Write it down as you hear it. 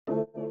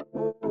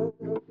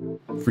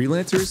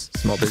Freelancers,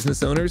 small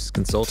business owners,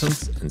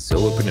 consultants, and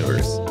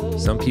solopreneurs.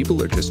 Some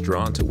people are just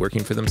drawn to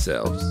working for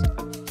themselves.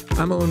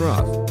 I'm Owen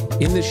Roth.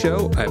 In this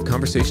show, I have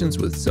conversations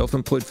with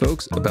self-employed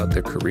folks about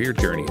their career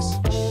journeys.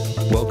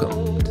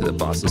 Welcome to the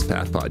Bossless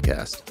Path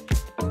podcast.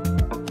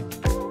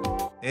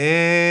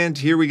 And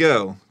here we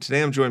go.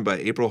 Today I'm joined by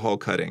April Hall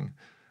Cutting,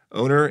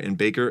 owner and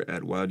baker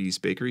at Wild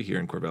Yeast Bakery here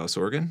in Corvallis,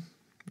 Oregon.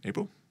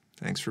 April,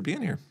 thanks for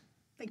being here.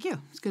 Thank you.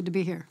 It's good to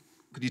be here.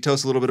 Could you tell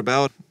us a little bit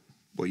about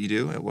what you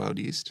do at Wild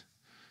Yeast?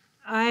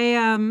 I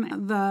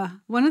am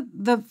one of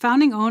the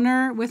founding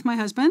owner with my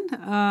husband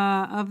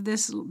of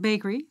this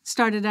bakery.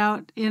 Started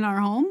out in our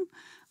home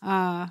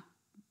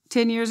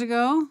 10 years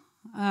ago,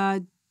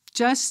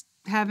 just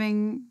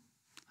having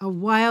a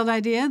wild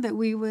idea that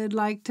we would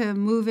like to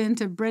move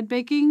into bread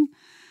baking,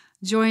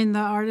 join the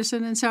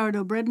artisan and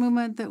sourdough bread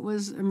movement that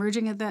was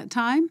emerging at that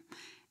time.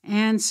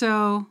 And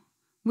so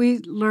we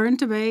learned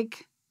to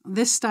bake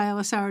this style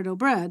of sourdough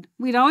bread.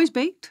 We'd always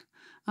baked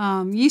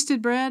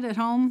yeasted bread at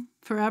home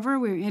forever.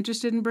 We were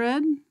interested in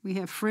bread. We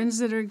have friends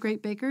that are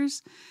great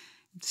bakers.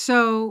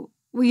 So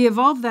we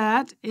evolved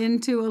that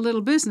into a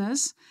little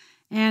business.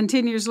 And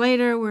 10 years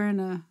later, we're in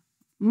a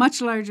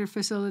much larger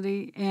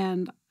facility.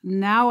 And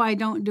now I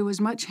don't do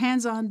as much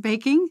hands-on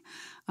baking.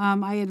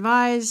 I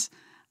advise,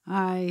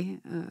 I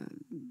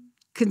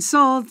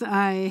consult,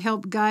 I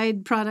help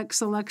guide product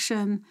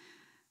selection,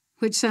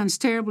 which sounds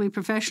terribly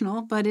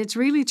professional, but it's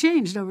really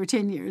changed over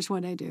 10 years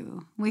what I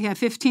do. We have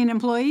 15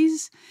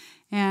 employees,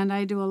 and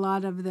I do a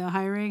lot of the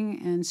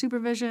hiring and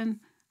supervision.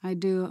 I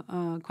do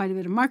quite a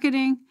bit of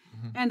marketing,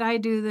 and I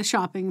do the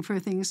shopping for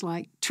things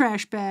like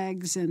trash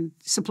bags and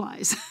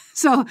supplies.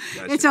 So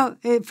gotcha.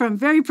 It's from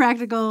very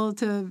practical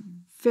to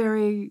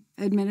very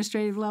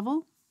administrative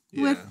level,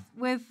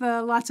 with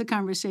lots of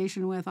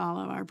conversation with all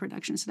of our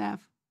production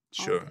staff.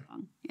 Sure.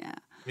 Yeah.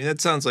 I mean,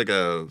 that sounds like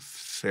a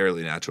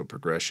fairly natural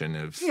progression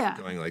of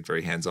going like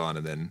very hands-on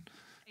and then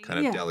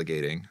kind of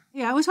delegating.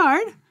 Yeah, it was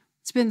hard.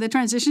 The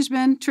transition's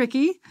been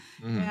tricky,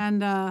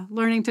 and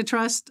learning to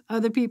trust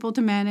other people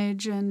to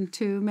manage and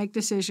to make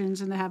decisions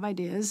and to have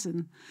ideas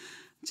and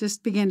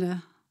just begin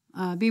to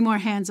be more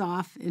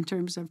hands-off in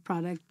terms of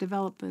product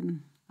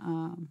development,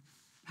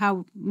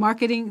 how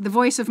marketing, the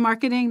voice of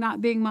marketing not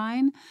being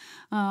mine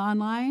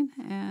online,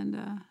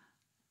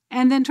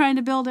 and then trying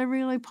to build a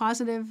really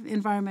positive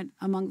environment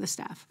among the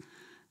staff,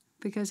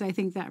 because I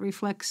think that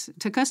reflects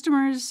to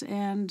customers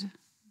and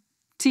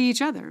to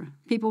each other.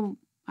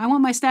 I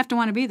want my staff to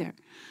want to be there.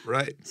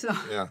 Right. So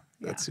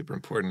that's super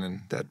important,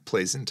 and that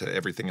plays into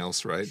everything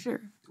else, right?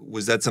 Sure.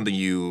 Was that something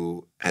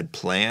you had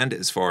planned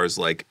as far as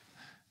like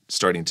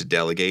starting to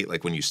delegate?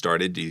 Like when you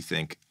started, do you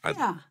think I'd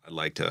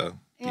like to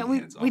be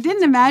hands-off? We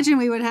didn't imagine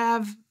we would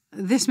have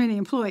this many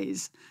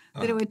employees,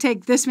 that it would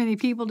take this many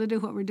people to do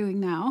what we're doing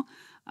now.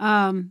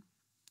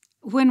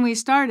 When we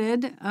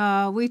started,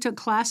 we took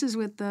classes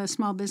with the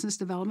small business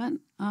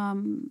development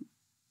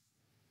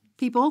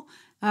people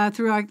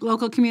through our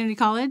local community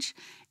college,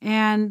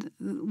 and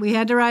we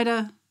had to write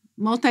a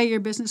multi-year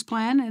business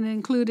plan, and it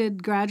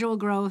included gradual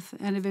growth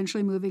and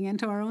eventually moving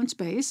into our own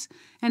space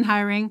and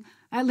hiring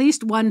at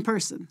least one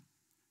person.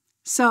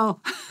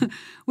 So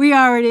we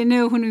already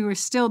knew when we were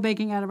still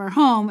baking out of our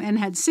home and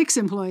had 6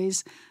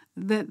 employees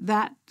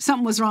that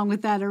something was wrong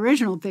with that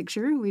original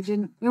picture. We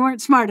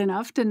weren't smart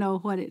enough to know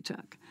what it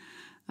took.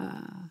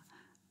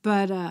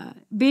 But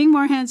being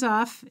more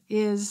hands-off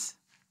is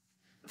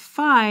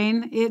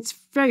fine. It's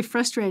very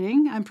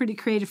frustrating. I'm a pretty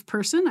creative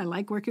person. I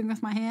like working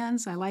with my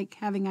hands. I like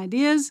having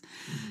ideas.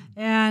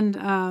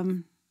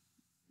 And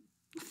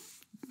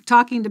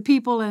talking to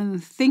people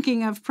and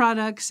thinking of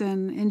products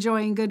and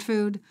enjoying good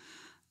food,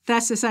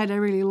 that's the side I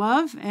really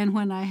love. And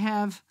when I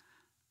have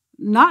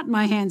not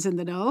my hands in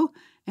the dough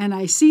and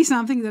I see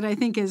something that I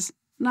think is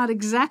not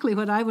exactly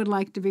what I would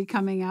like to be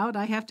coming out,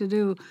 I have to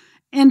do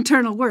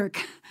internal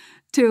work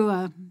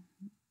to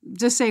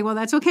just say, well,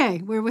 that's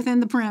okay. We're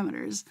within the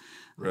parameters.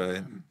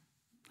 Right.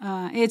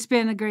 It's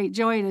been a great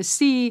joy to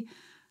see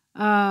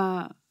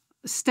a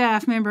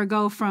staff member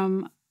go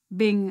from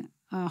being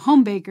a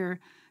home baker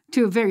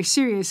to a very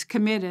serious,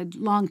 committed,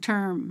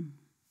 long-term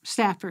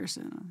staff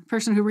person, a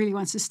person who really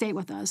wants to stay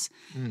with us.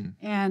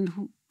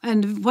 And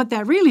what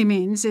that really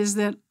means is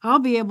that I'll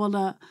be able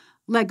to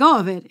let go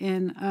of it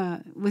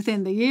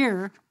within the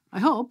year, I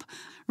hope,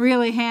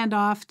 really hand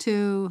off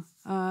to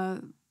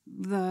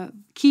the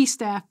key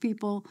staff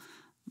people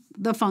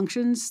the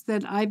functions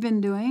that I've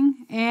been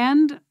doing,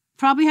 and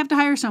probably have to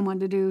hire someone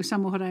to do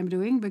some of what I'm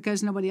doing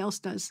because nobody else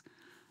does,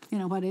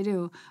 what I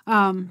do.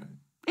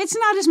 It's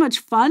not as much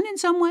fun in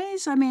some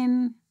ways. I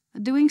mean,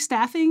 doing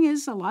staffing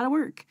is a lot of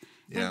work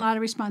and a lot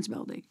of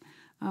responsibility.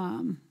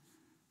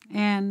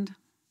 And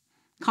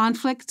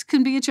conflict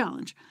can be a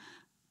challenge.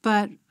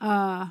 But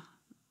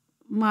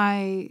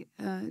my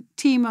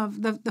team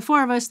of the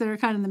 4 of us that are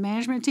kind of the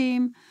management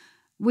team,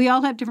 we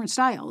all have different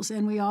styles,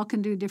 and we all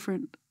can do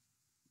different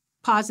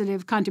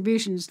positive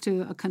contributions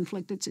to a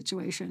conflicted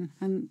situation,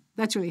 and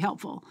that's really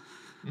helpful.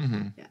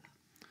 Yeah.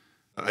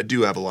 I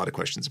do have a lot of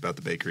questions about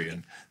the bakery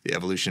and the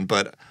evolution,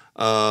 but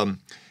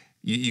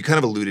You kind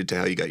of alluded to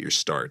how you got your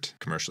start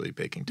commercially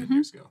baking 10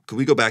 years ago. Could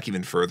we go back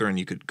even further,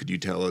 and could you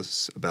tell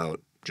us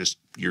about just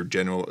your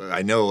general?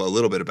 I know a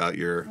little bit about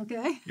your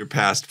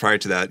past. Prior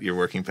to that, your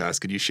working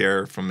past. Could you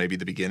share from maybe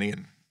the beginning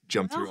and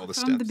jump through all the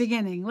steps? From the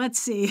beginning. Let's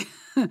see.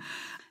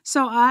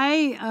 So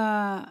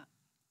I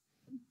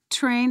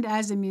trained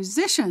as a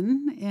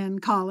musician in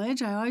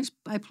college. I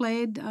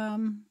played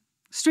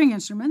string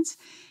instruments,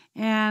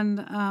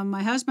 and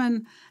my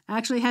husband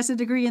actually has a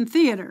degree in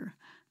theater.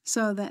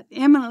 So that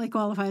eminently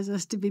qualifies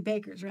us to be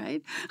bakers,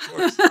 right? Of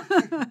course.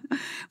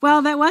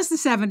 Well, that was the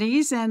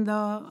 70s, and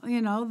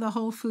the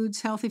whole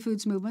healthy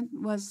foods movement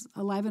was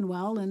alive and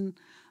well, and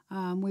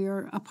we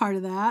were a part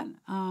of that.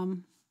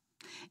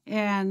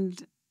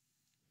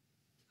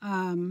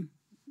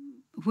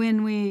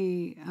 When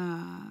we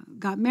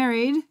got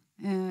married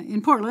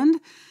in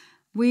Portland,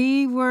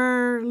 we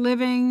were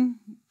living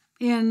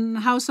in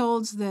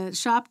households that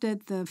shopped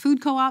at the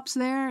food co-ops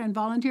there and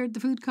volunteered at the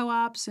food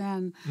co-ops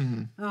and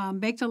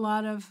baked a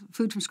lot of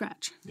food from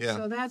scratch. Yeah.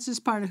 So that's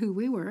just part of who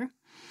we were.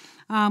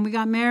 We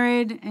got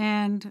married,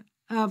 and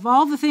of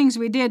all the things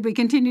we did, we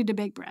continued to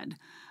bake bread.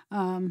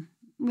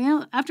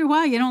 After a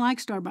while, you don't like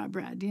store-bought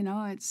bread.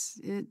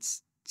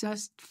 It's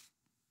just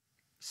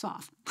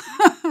soft.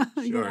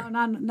 Sure.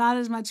 Not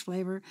as much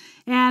flavor.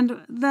 And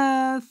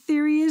the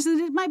theory is that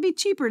it might be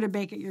cheaper to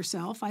bake it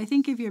yourself. I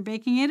think if you're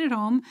baking it at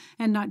home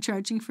and not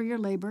charging for your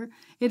labor,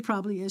 it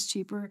probably is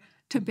cheaper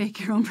to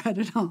bake your own bread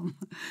at home.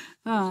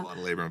 There's a lot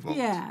of labor involved.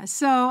 Yeah.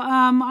 So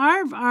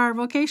our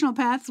vocational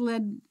path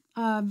led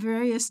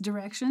various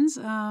directions.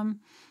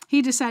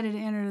 He decided to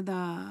enter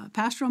the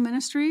pastoral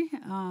ministry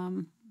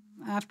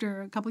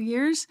after a couple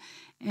years,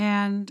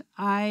 and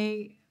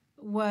I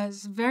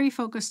was very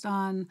focused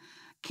on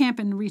camp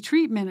and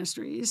retreat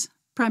ministries,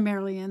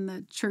 primarily in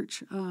the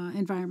church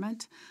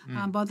environment.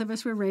 Both of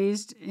us were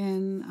raised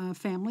in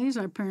families.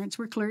 Our parents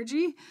were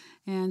clergy.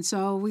 And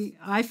so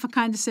I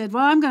kind of said,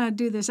 well, I'm going to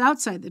do this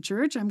outside the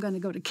church. I'm going to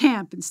go to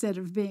camp instead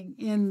of being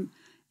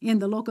in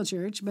the local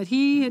church. But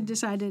he had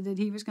decided that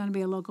he was going to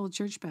be a local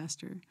church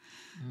pastor.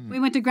 We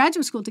went to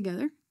graduate school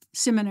together,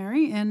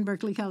 seminary in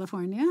Berkeley,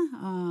 California.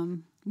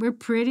 We're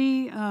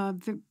pretty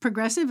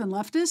progressive and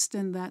leftist,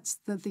 and that's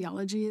the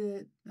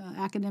theology,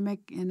 academic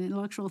and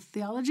intellectual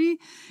theology,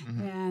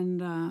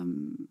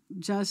 and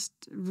just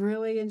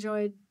really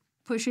enjoyed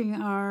pushing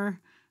our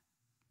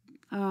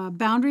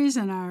boundaries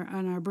and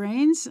our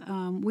brains.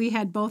 We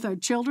had both our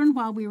children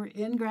while we were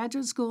in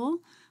graduate school,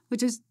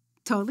 which is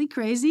totally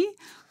crazy,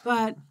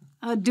 but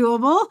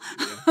doable.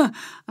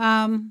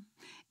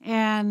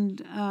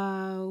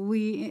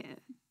 We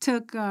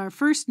took our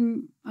first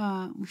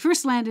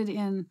landed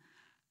in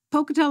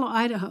Pocatello,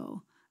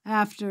 Idaho,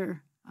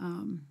 after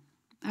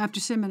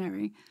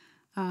seminary.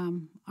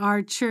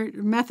 Our church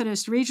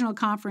Methodist Regional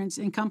Conference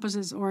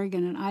encompasses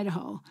Oregon and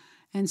Idaho,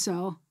 and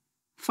so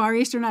far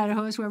eastern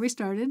Idaho is where we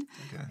started.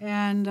 Okay.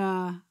 And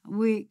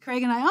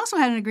Craig and I also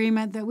had an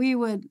agreement that we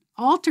would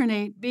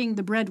alternate being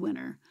the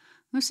breadwinner.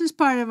 This is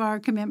part of our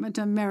commitment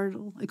to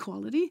marital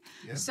equality.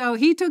 Yeah. So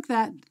he took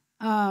that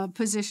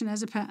position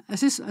as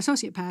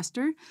associate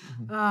pastor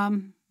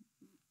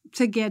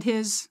to get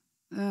his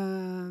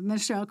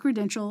ministerial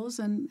credentials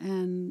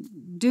and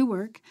do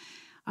work.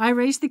 I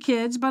raised the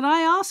kids, but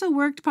I also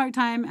worked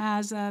part-time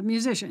as a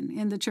musician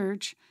in the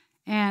church,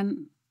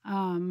 and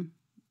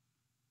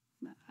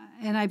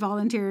I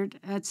volunteered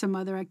at some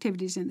other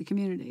activities in the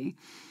community.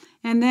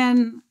 And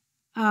then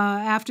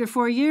after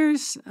 4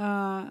 years,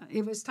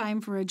 it was time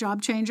for a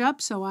job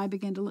change-up, so I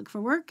began to look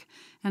for work,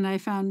 and I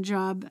found a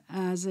job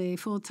as a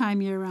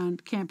full-time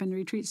year-round camp and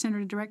retreat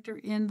center director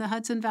in the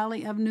Hudson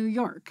Valley of New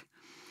York.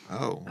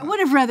 Oh, wow. I would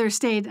have rather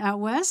stayed out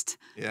west.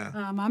 Yeah.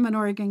 I'm an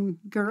Oregon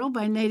girl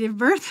by native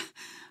birth,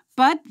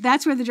 but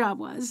that's where the job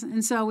was.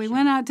 And so we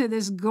went out to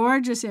this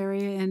gorgeous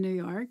area in New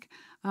York.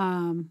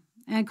 And,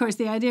 of course,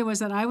 the idea was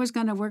that I was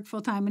going to work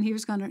full-time and he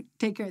was going to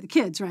take care of the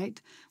kids,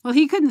 right? Well,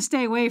 he couldn't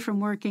stay away from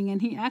working,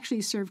 and he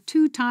actually served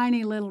 2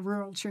 tiny little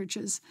rural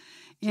churches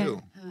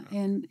in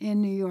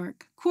New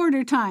York.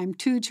 Quarter time,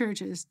 2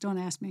 churches. Don't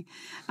ask me.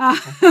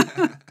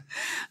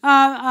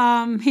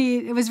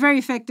 It was very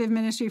effective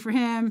ministry for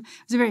him.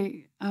 It was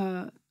very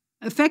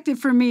effective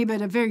for me,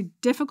 but a very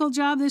difficult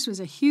job. This was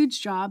a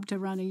huge job to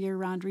run a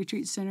year-round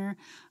retreat center.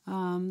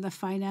 The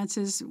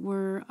finances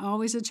were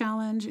always a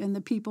challenge, and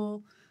the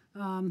people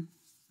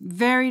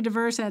very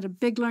diverse, had a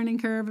big learning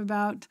curve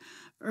about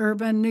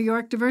urban New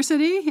York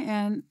diversity,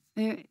 and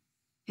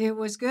it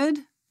was good,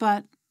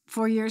 but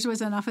 4 years was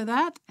enough of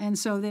that. And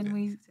so then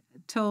we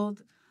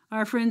told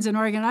our friends in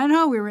Oregon,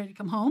 Idaho, we were ready to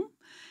come home,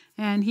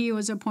 and he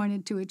was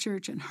appointed to a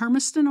church in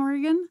Hermiston,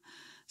 Oregon.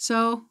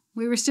 So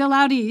we were still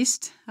out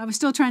east. I was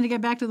still trying to get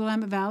back to the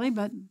Willamette Valley,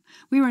 but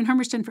we were in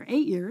Hermiston for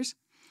 8 years.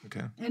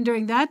 Okay. And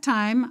during that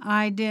time,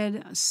 I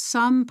did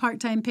some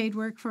part-time paid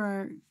work for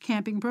our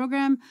camping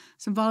program,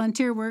 some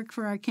volunteer work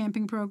for our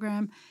camping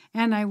program,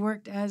 and I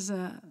worked as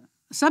a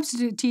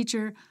substitute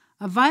teacher,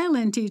 a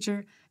violin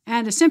teacher,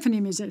 and a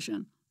symphony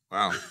musician,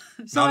 Wow.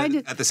 So Not I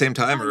did at the same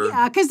time, or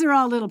yeah, because they're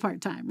all a little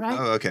part-time, right?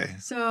 oh, okay.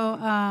 So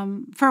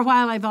for a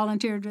while, I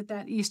volunteered with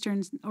that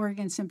Eastern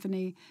Oregon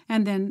Symphony,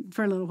 and then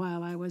for a little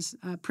while, I was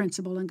a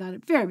principal and got a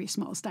very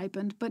small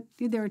stipend. But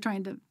they were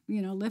trying to,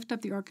 lift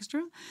up the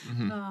orchestra.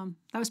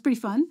 That was pretty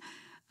fun.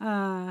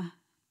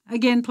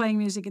 Again, playing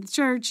music at the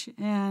church,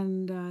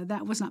 and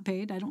that was not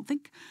paid, I don't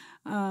think.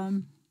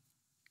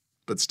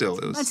 But still,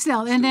 it was. But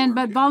still, and then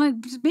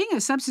being a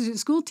substitute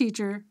school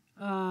teacher.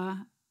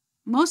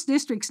 Most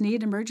districts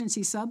need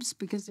emergency subs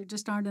because there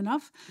just aren't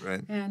enough.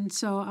 Right. And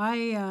so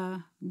I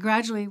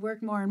gradually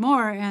worked more and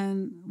more.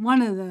 And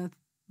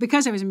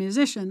because I was a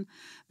musician,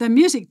 the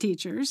music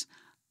teachers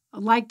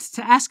liked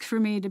to ask for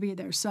me to be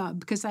their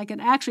sub because I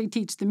could actually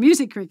teach the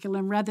music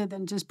curriculum rather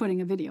than just putting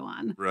a video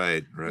on.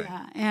 Right.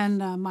 Yeah. And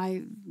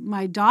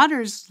my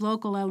daughter's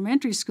local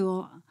elementary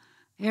school,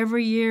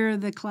 every year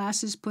the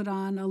classes put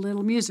on a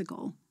little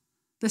musical,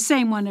 the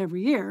same one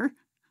every year.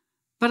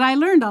 But I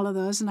learned all of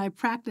those, and I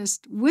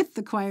practiced with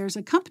the choirs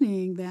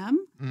accompanying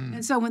them.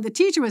 And so when the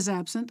teacher was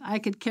absent, I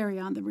could carry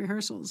on the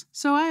rehearsals.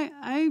 So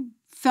I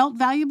felt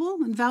valuable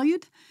and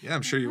valued. Yeah,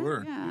 I'm sure you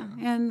were. Yeah.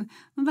 And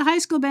the high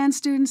school band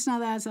students, now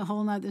that's a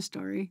whole nother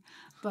story.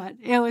 But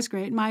it was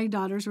great. My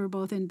daughters were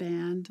both in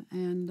band,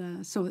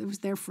 and so it was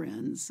their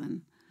friends.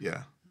 And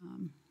yeah.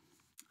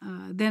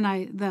 Then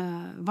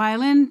the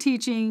violin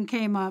teaching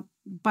came up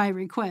by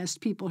request.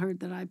 People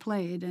heard that I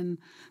played, and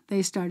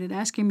they started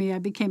asking me. I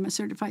became a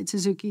certified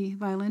Suzuki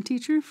violin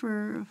teacher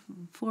for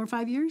 4 or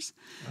 5 years,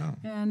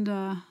 and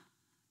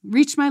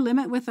reached my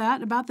limit with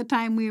that about the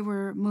time we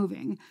were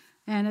moving.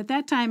 And at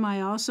that time,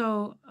 I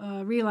also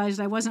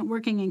realized I wasn't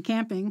working in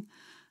camping,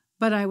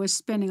 but I was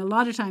spending a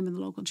lot of time in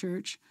the local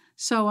church.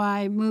 So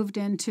I moved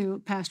into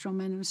pastoral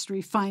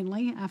ministry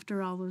finally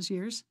after all those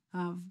years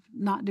of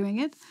not doing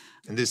it.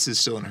 And this is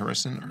still in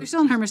Hermiston? We're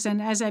still in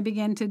Hermiston as I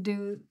began to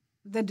do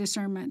the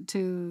discernment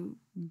to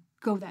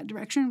go that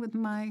direction with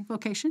my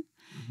vocation.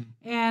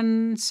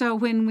 And so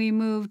when we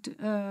moved,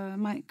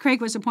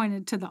 Craig was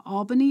appointed to the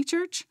Albany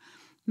Church,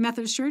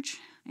 Methodist Church,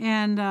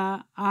 and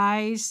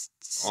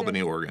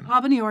Albany, Oregon.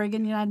 Albany,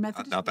 Oregon, United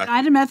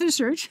Methodist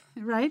Church,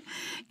 right?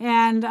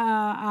 And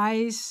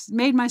I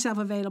made myself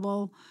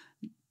available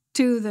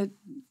to the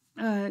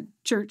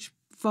church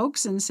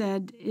folks and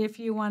said, if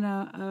you want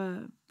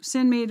to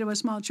send me to a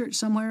small church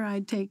somewhere,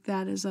 I'd take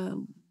that as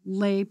a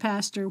lay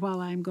pastor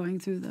while I'm going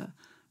through the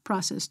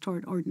process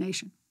toward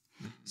ordination.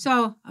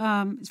 So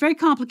it's very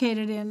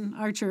complicated in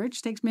our church.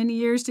 It takes many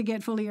years to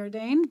get fully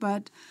ordained,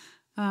 but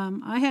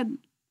I had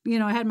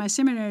my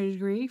seminary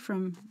degree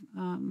from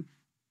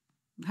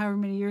however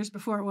many years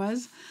before it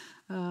was,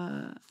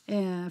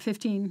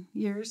 15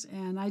 years,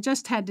 and I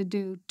just had to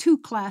do 2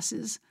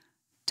 classes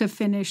to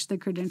finish the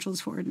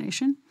credentials for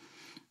ordination,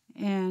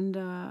 and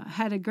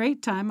had a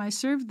great time. I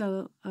served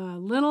the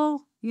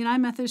little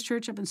United Methodist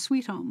Church up in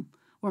Sweet Home,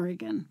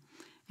 Oregon,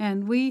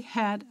 and we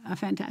had a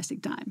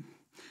fantastic time.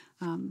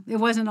 It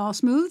wasn't all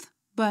smooth,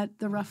 but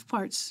the rough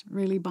parts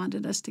really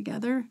bonded us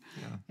together.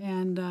 Yeah.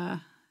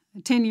 And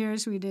 10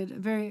 years we did a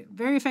very,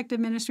 very effective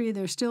ministry.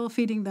 They're still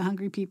feeding the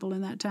hungry people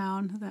in that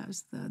town. That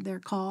was their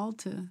call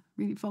to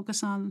really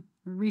focus on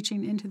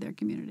reaching into their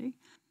community.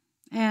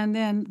 And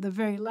then the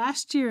very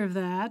last year of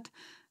that,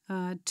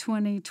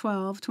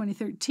 2012,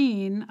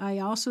 2013, I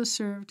also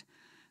served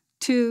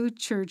 2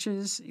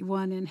 churches,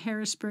 one in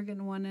Harrisburg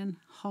and one in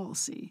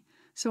Halsey.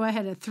 So I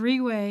had a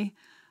 3-way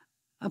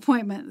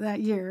appointment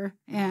that year,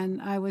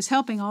 and I was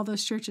helping all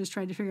those churches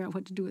try to figure out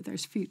what to do with their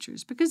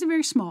futures because they're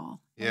very small,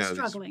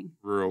 struggling,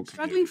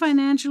 struggling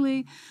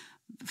financially.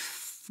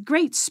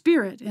 Great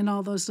spirit in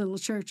all those little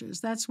churches.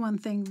 That's one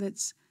thing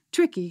that's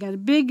tricky. You got a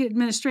big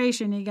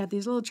administration, you got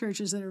these little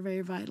churches that are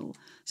very vital.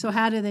 So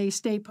how do they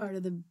stay part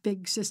of the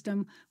big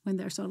system when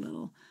they're so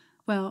little?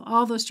 Well,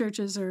 all those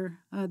churches are,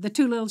 the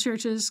 2 little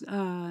churches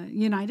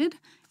united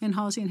in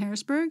Halsey and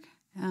Harrisburg,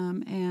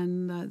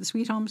 and the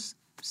Sweet Home's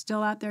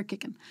still out there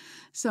kicking.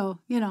 So,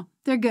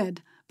 they're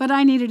good. But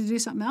I needed to do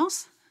something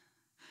else.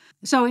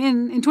 So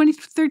in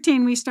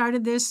 2013, we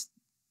started this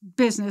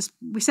business.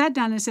 We sat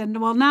down and said,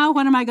 well, now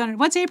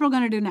what's April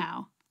going to do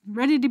now?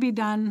 Ready to be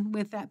done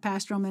with that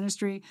pastoral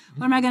ministry.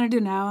 What am I going to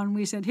do now? And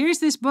we said, here's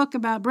this book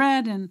about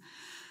bread, and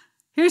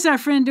here's our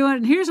friend doing it,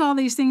 and here's all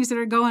these things that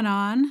are going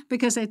on.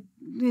 Because it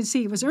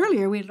was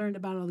earlier we had learned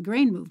about all the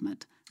grain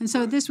movement. And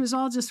so this was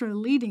all just sort of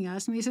leading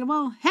us. And we said,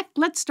 well, heck,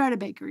 let's start a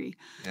bakery.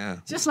 Yeah.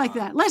 Just like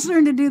that. Let's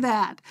learn to do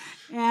that.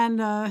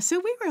 And so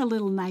we were a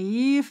little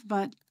naive,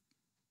 but,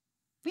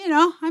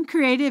 I'm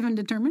creative and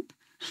determined.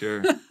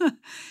 Sure.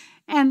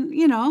 And,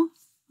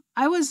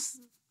 I was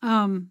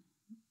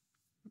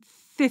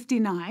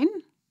 59,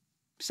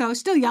 so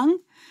still young,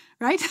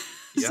 right?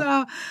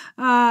 Yeah.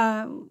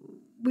 So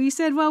we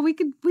said, well, we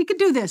could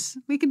do this.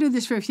 We could do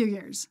this for a few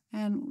years,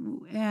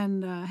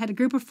 and had a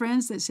group of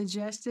friends that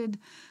suggested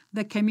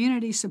the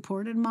community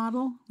supported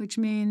model, which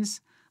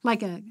means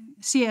like a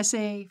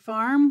CSA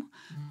farm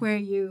where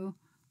you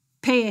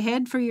pay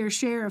ahead for your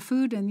share of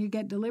food and you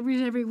get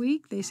deliveries every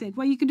week. They said,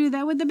 well, you could do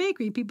that with the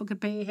bakery. People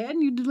could pay ahead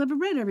and you deliver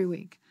bread every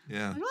week.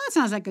 Yeah. Well, that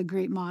sounds like a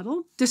great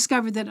model.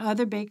 Discovered that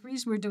other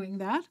bakeries were doing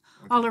that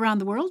all around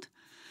the world.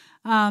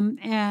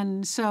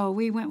 And so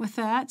we went with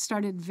that,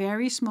 started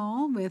very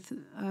small with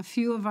a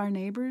few of our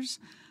neighbors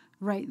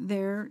right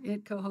there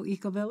at Coho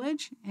Eco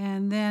Village.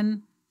 And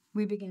then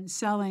we began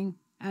selling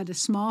at a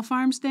small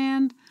farm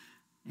stand,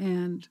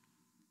 and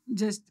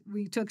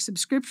we took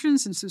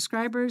subscriptions and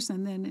subscribers.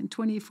 And then in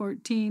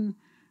 2014,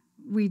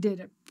 we did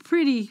a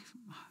pretty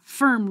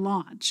firm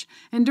launch.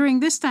 And during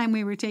this time,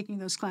 we were taking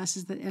those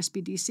classes at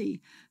SBDC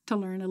to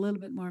learn a little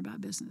bit more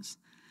about business.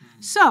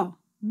 Mm-hmm. So,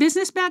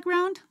 business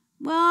background,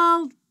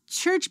 well,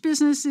 church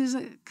business is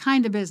a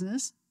kind of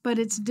business, but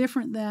it's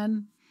different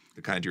than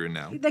the kind you're in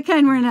now. The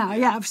kind we're in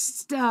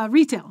now,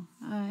 retail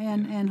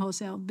and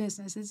wholesale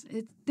business. It's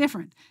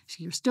different. So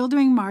you're still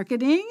doing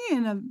marketing,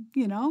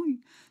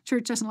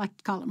 church doesn't like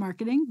to call it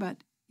marketing, but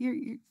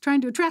you're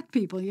trying to attract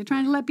people. You're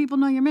trying to let people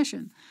know your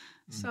mission.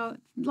 So a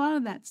lot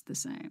of that's the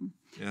same.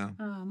 Yeah.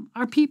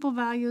 Our people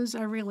values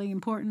are really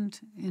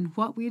important in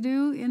what we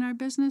do in our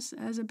business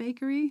as a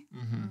bakery.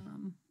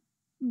 Mm-hmm.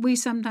 We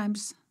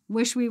sometimes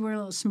wish we were a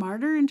little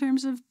smarter in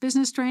terms of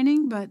business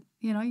training, but,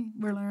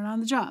 we're learning on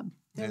the job.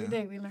 Every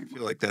day we learn. I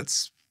feel like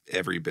that's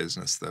every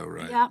business, though,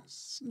 right?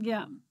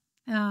 Yeah.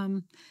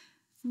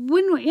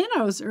 When in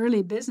those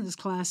early business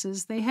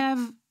classes, they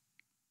have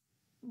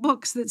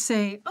books that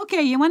say,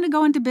 okay, you want to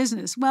go into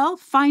business. Well,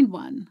 find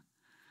one.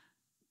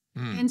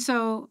 Mm. And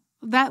so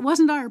that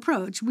wasn't our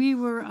approach. We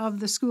were of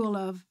the school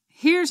of,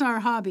 here's our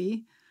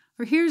hobby,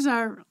 or here's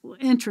our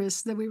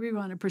interest that we really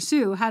want to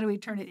pursue. How do we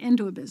turn it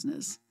into a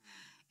business?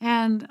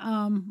 And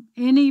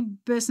any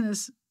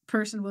business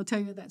person will tell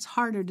you that's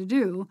harder to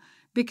do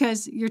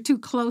because you're too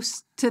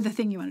close to the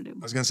thing you want to do.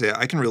 I was going to say,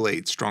 I can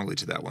relate strongly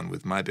to that one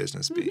with my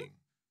business being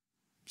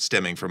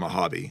stemming from a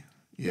hobby.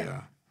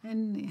 Yeah.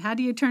 And how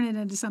do you turn it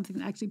into something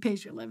that actually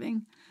pays your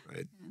living?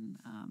 Right.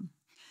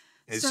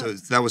 And so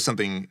that was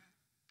something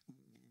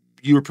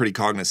you were pretty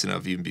cognizant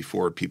of even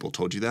before people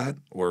told you that?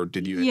 Or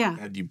did you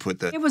had you put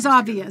that? It was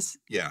obvious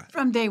together?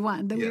 From day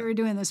one that we were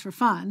doing this for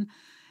fun.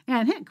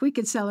 And heck, we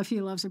could sell a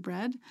few loaves of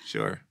bread.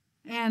 Sure.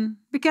 And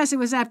because it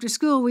was after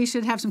school, we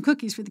should have some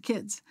cookies for the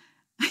kids,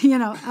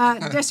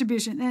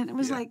 distribution. And it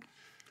was like,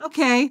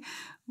 okay,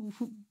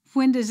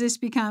 when does this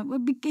become?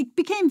 It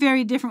became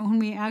very different when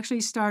we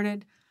actually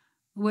started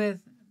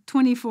with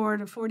 24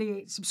 to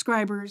 48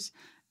 subscribers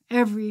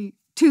every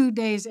 2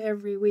 days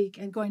every week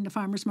and going to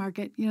farmers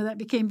market. That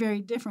became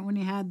very different when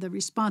you had the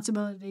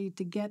responsibility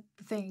to get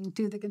the thing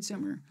to the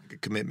consumer. Like a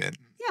commitment.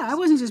 Yeah, I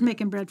wasn't just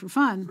making bread for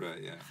fun.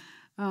 Right,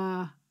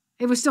 yeah.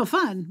 It was still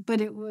fun, but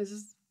it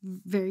was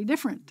very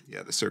different.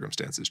 Yeah, the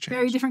circumstances changed.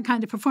 Very different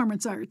kind of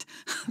performance art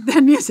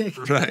than music.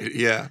 Right,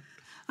 yeah.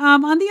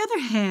 On the other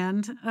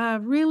hand,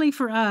 really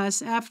for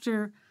us,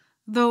 after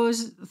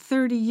those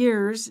 30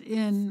 years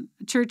in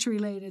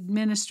church-related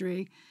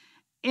ministry,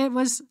 it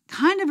was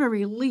kind of a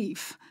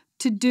relief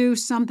to do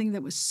something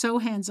that was so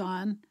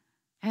hands-on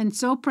and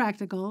so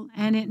practical,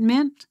 and it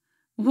meant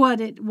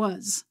what it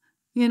was,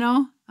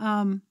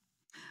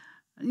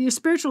 Your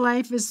spiritual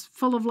life is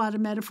full of a lot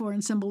of metaphor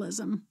and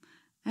symbolism.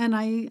 And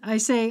I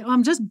say,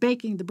 I'm just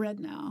baking the bread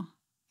now.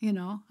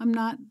 I'm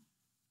not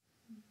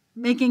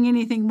making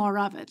anything more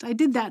of it. I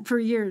did that for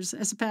years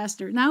as a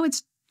pastor. Now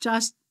it's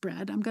just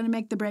bread. I'm going to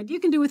make the bread. You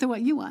can do with it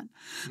what you want,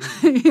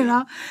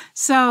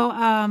 So,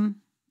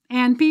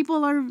 and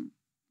people are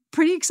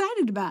pretty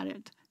excited about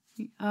it.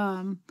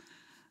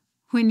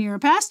 When you're a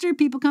pastor,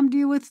 people come to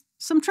you with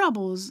some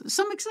troubles,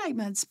 some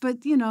excitements, but,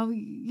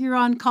 you're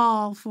on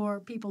call for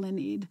people in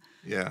need.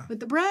 Yeah. But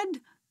the bread,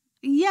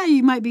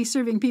 you might be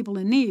serving people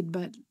in need,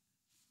 but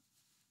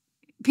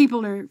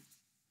people are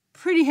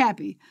pretty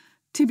happy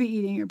to be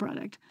eating your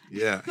product.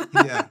 Yeah.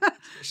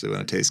 Especially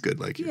when it tastes good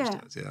like yours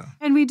does, yeah.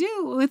 And we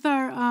do with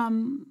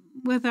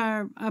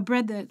our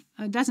bread that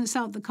doesn't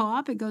sell at the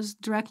co-op. It goes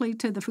directly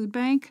to the food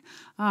bank.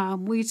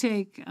 We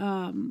take...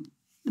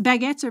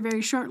 baguettes are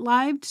very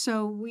short-lived,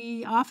 so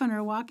we often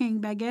are walking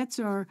baguettes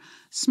or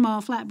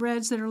small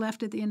flatbreads that are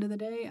left at the end of the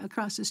day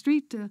across the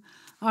street to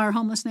our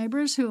homeless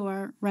neighbors who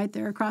are right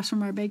there across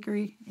from our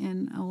bakery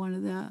in one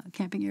of the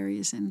camping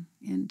areas in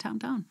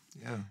downtown.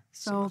 Yeah,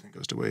 so nothing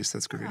goes to waste.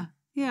 That's great.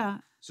 Yeah.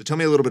 So tell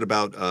me a little bit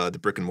about the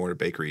brick-and-mortar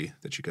bakery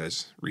that you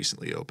guys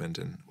recently opened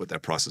and what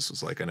that process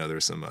was like. I know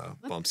there's some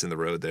bumps in the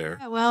road there.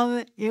 Yeah,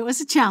 well, it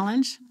was a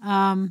challenge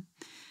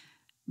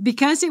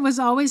because it was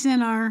always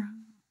in our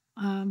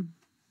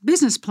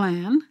business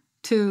plan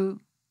to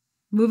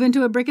move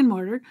into a brick and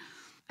mortar.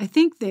 I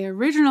think the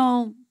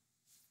original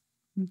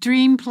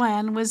dream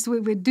plan was we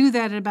would do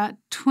that at about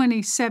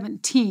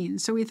 2017.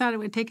 So we thought it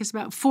would take us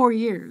about 4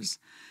 years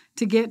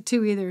to get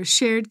to either a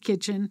shared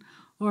kitchen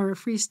or a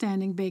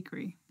freestanding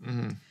bakery.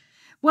 Mm-hmm.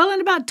 Well, in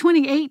about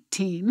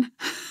 2018,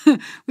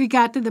 we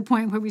got to the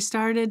point where we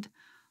started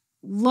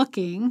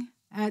looking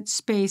at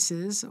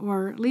spaces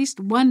or at least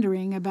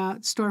wondering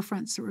about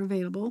storefronts that were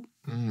available.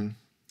 Mm-hmm.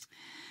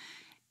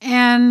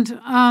 And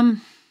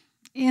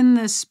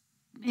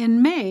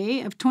in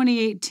May of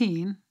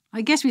 2018,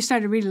 I guess we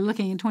started really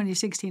looking in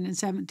 2016 and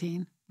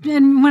 17.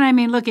 And when I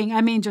mean looking,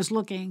 I mean just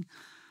looking.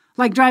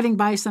 like driving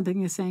by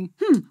something and saying,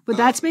 would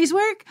that space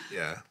work?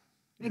 Yeah.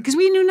 Because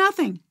we knew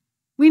nothing.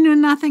 We knew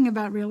nothing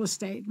about real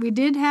estate. We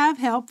did have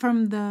help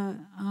from the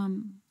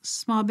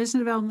Small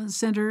Business Development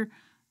Center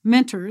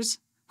mentors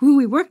who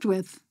we worked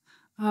with.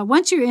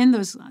 Once you're in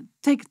those,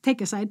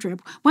 take a side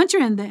trip. Once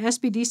you're in the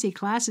SBDC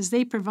classes,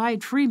 they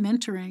provide free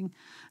mentoring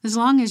as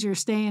long as you're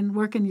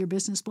working your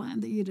business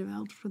plan that you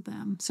developed with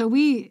them. So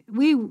we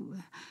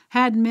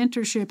had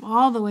mentorship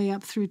all the way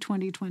up through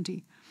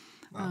 2020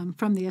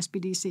 from the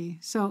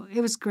SBDC. So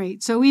it was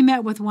great. So we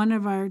met with one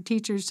of our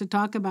teachers to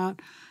talk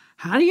about,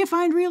 how do you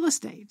find real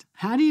estate?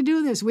 How do you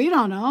do this? We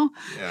don't know.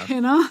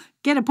 Yeah.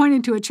 Get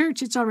appointed to a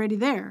church, it's already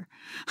there.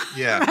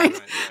 Yeah, right?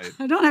 Right.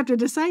 I don't have to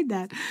decide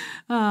that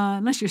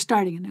unless you're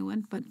starting a new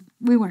one, but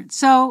we weren't.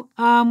 So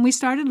we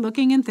started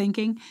looking and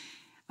thinking,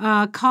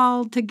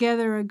 called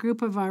together a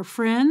group of our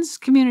friends,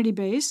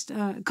 community-based,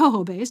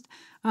 coho-based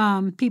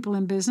people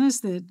in business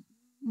that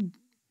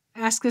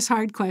asked us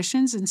hard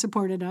questions and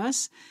supported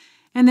us.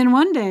 And then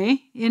one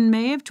day in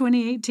May of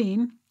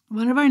 2018,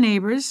 one of our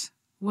neighbors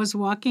was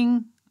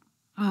walking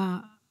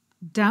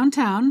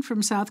downtown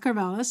from South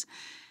Corvallis,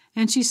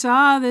 and she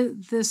saw the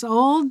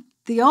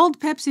old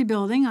Pepsi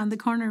building on the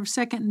corner of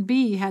 2nd and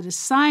B had a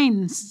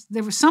sign.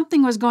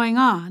 Something was going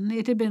on.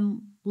 It had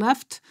been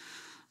left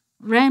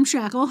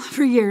ramshackle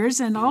for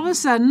years, and all of a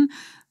sudden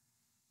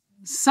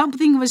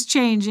something was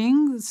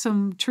changing.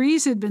 Some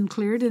trees had been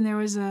cleared, and there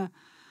was a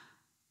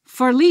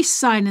for lease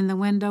sign in the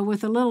window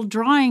with a little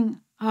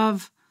drawing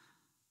of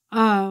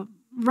a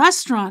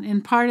restaurant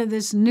in part of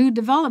this new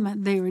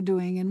development they were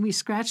doing. And we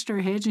scratched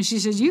our heads, and she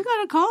says, you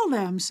got to call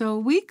them. So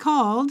we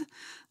called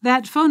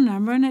that phone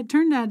number, and it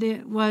turned out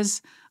it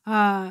was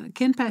Ken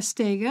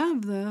Pastega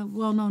of the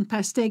well-known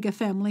Pastega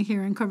family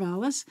here in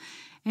Corvallis.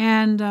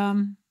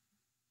 And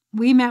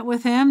we met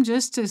with him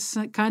just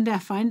to kind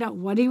of find out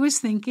what he was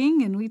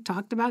thinking, and we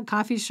talked about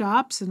coffee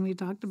shops, and we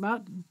talked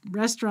about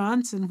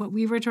restaurants and what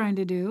we were trying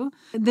to do.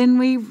 Then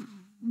we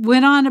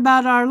went on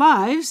about our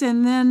lives,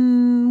 and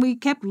then we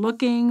kept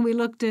looking. We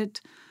looked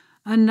at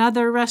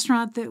another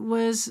restaurant that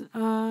was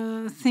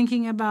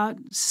thinking about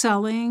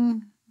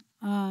selling,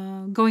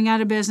 going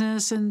out of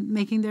business and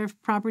making their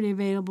property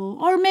available.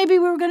 Or maybe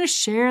we were going to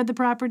share the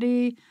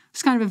property.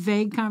 It's kind of a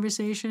vague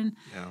conversation.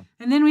 Yeah.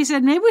 And then we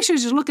said, maybe we should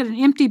just look at an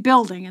empty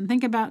building and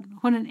think about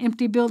what an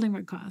empty building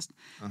would cost.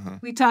 Uh-huh.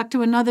 We talked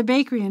to another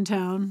bakery in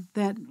town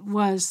that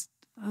was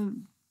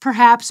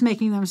perhaps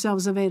making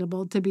themselves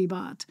available to be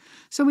bought.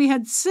 So we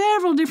had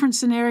several different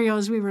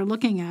scenarios we were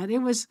looking at. It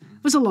was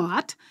a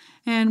lot,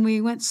 and we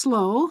went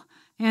slow.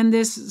 And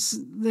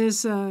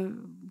this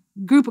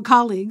group of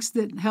colleagues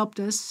that helped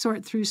us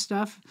sort through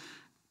stuff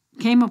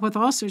came up with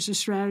all sorts of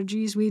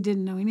strategies we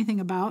didn't know anything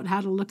about, how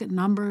to look at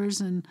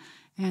numbers and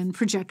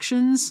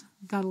projections.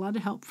 Got a lot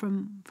of help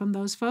from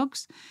those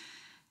folks.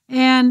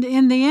 And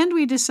in the end,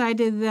 we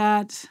decided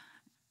that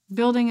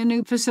building a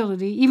new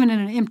facility, even in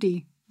an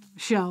empty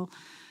shell,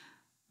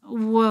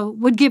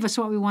 would give us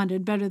what we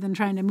wanted better than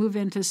trying to move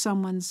into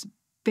someone's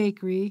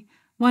bakery.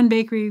 One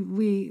bakery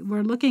we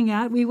were looking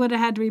at, we would have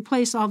had to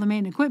replace all the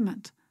main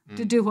equipment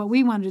to do what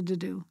we wanted to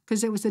do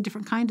because it was a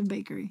different kind of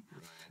bakery.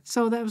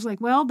 So that was like,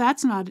 well,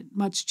 that's not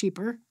much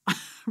cheaper,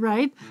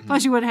 right? Mm-hmm.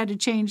 Plus you would have had to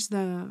change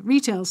the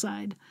retail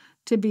side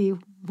to be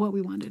what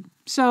we wanted.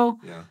 So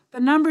the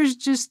numbers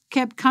just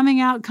kept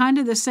coming out kind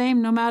of the same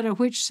no matter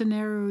which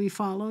scenario we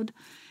followed.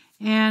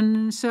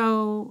 And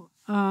so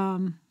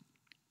then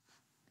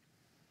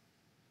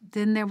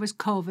there was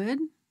COVID,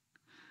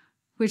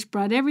 which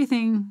brought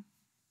everything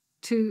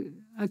to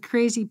a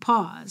crazy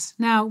pause.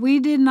 Now, we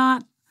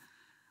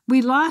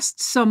lost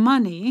some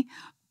money,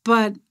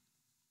 but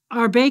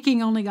our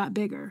baking only got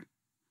bigger.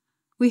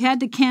 We had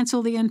to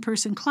cancel the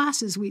in-person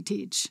classes we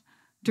teach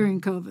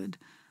during COVID.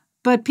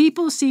 But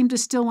people seemed to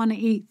still want to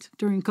eat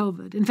during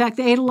COVID. In fact,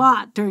 they ate a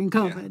lot during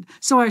COVID. Yeah.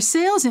 So our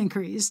sales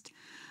increased.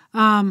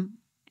 But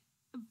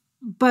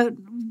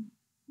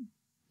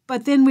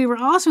then we were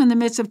also in the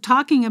midst of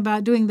talking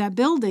about doing that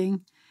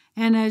building.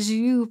 And as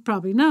you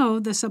probably know,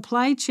 the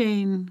supply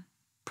chain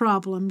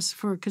problems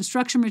for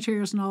construction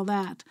materials and all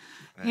that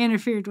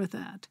interfered with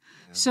that.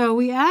 Yeah. So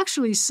we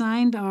actually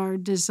signed our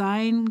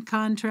design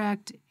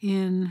contract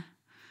in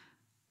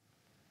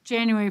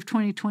January of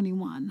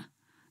 2021.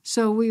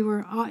 So we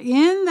were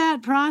in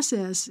that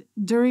process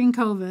during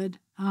COVID.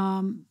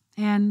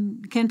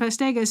 And Ken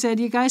Pastega said,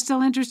 you guys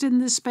still interested in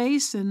this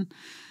space? And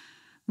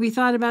we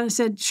thought about it and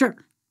said, sure.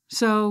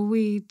 So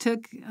we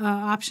took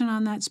option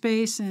on that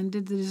space and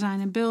did the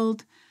design and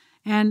build,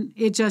 and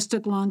it just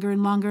took longer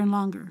and longer and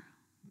longer.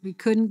 We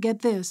couldn't get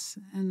this.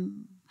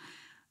 And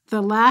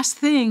the last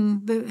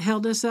thing that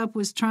held us up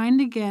was trying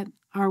to get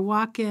our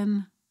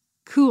walk-in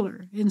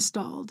cooler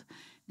installed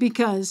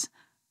because,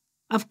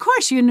 of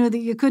course, you knew that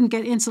you couldn't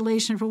get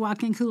insulation for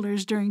walk-in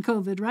coolers during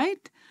COVID,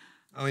 right?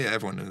 Oh, yeah,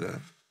 everyone knew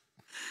that.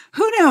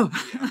 Who knew?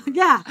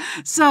 Yeah.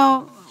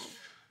 So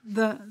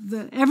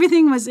the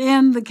everything was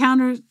in, the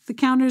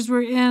counters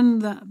were in,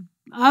 the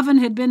oven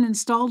had been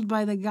installed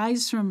by the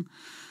guys from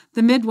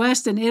the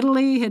Midwest and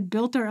Italy, had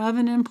built our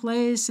oven in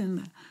place,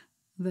 and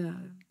the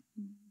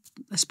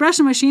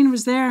espresso machine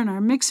was there and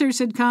our mixers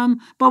had come,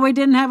 but we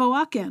didn't have a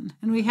walk-in.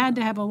 And we had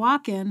to have a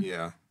walk-in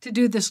to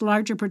do this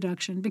larger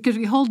production because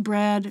we hold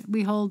bread,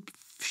 we hold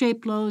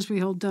shaped loaves, we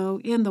hold dough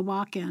in the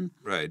walk-in.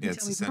 Right, yeah, it's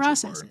until we essential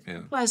process part. it.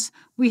 Yeah. Plus,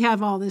 we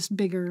have all this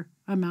bigger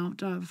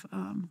amount of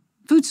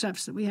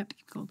foodstuffs that we have to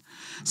keep cold.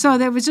 So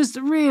there was just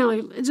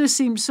it just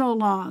seemed so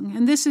long.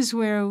 And this is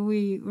where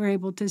we were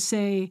able to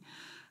say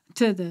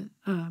to the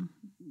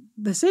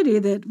city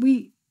that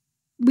we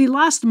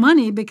lost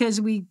money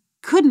because we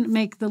couldn't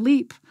make the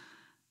leap.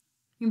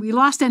 We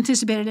lost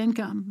anticipated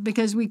income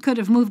because we could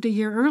have moved a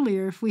year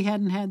earlier if we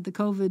hadn't had the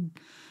COVID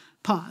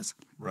pause.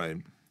 Right.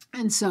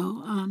 And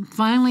so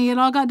finally it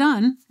all got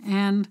done,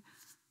 and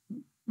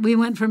we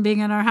went from being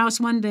in our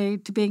house one day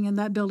to being in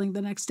that building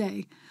the next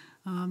day,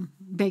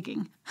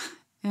 baking.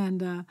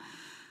 And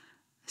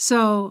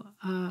so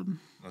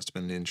must have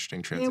been an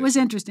interesting transition. it was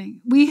interesting.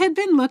 We had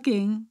been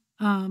looking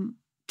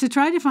to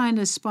try to find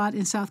a spot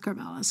in South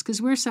Corvallis because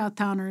we're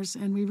Southtowners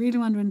and we really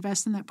wanted to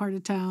invest in that part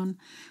of town.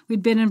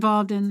 We'd been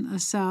involved in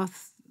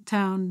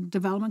Southtown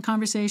development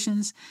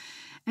conversations,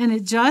 and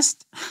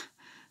Southtown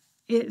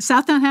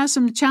has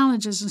some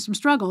challenges and some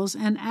struggles,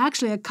 and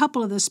actually a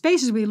couple of the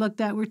spaces we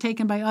looked at were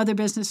taken by other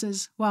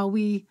businesses while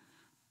we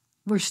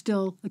were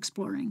still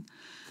exploring.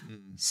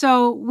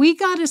 So we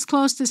got as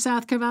close to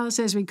South Corvallis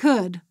as we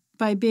could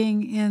by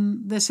being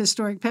in this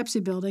historic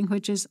Pepsi building,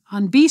 which is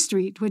on B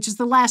Street, which is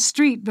the last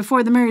street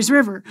before the Marys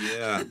River.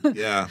 Yeah,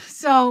 yeah.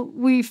 So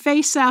we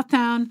face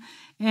Southtown,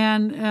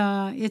 and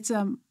it's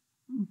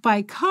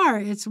by car,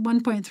 it's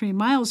 1.3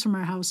 miles from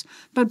our house,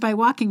 but by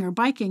walking or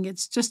biking,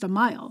 it's just a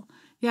mile.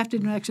 You have to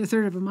do an extra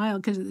third of a mile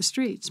because of the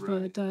streets.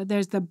 Right. But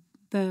there's the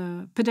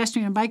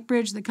pedestrian and bike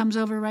bridge that comes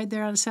over right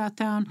there out of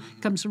Southtown,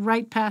 comes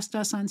right past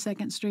us on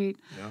 2nd Street.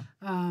 Yeah.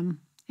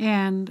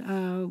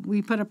 And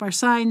we put up our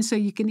sign so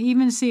you can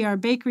even see our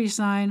bakery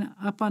sign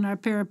up on our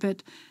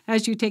parapet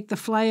as you take the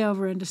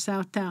flyover into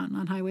Southtown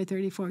on Highway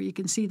 34. You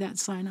can see that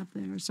sign up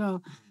there.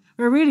 So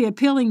we're really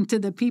appealing to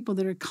the people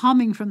that are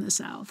coming from the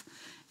South.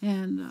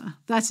 And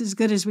that's as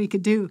good as we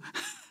could do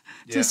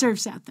to serve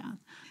Southtown.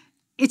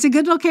 It's a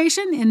good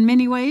location in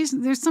many ways.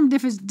 There's some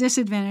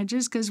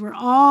disadvantages because we're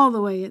all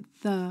the way at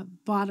the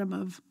bottom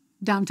of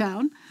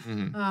downtown.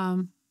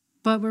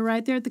 But we're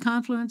right there at the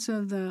confluence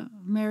of the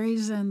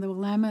Marys and the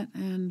Willamette,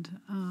 and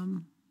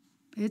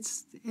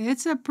it's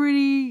a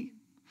pretty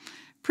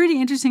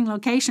interesting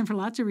location for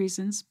lots of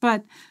reasons.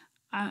 But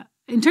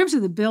in terms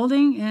of the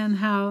building and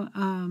how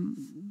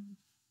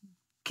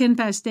Ken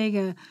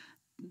Pastega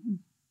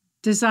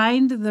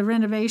designed the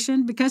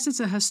renovation, because it's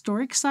a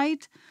historic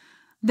site,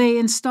 they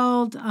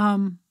installed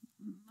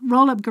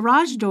roll-up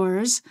garage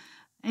doors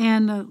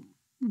and a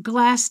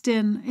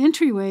glassed-in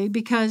entryway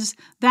because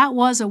that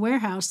was a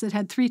warehouse that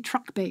had 3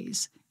 truck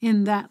bays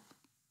in that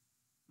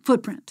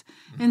footprint.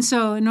 And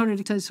so in order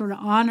to sort of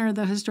honor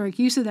the historic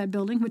use of that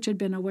building, which had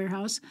been a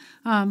warehouse,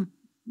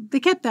 they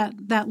kept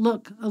that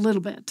look a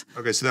little bit.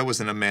 Okay, so that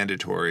wasn't a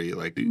mandatory,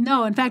 like...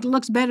 No, in fact, it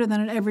looks better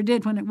than it ever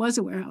did when it was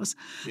a warehouse.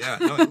 Yeah,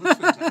 no, it looks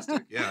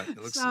fantastic. Yeah, it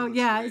looks So, it looks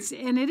yeah, great.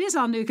 and it is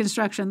all new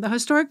construction. The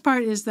historic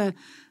part is the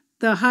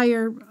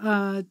higher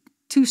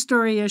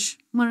 2-story-ish,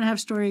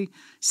 1.5-story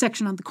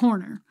section on the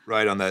corner.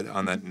 Right, on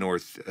that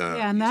north...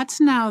 Yeah, and that's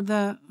now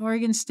the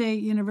Oregon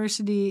State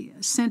University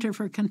Center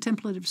for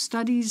Contemplative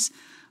Studies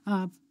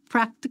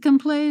practicum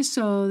place.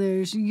 So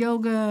there's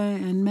yoga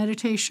and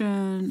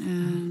meditation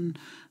and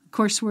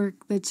coursework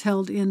that's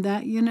held in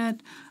that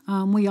unit.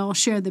 We all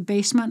share the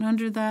basement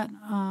under that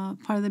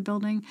part of the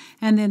building.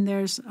 And then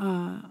there's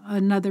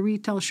another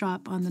retail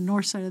shop on the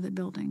north side of the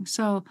building.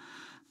 So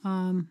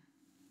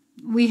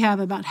we have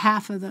about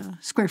half of the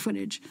square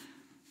footage.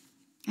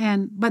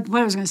 But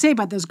what I was going to say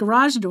about those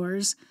garage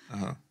doors,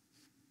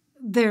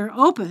 they're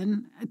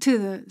open to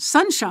the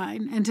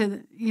sunshine and to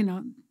the,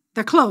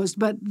 they're closed,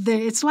 but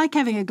it's like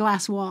having a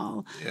glass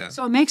wall. Yeah.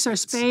 So it makes our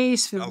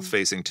space feel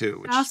south-facing,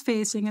 too.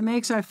 South-facing. It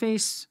makes our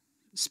space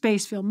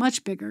feel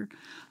much bigger.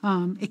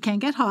 It can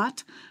get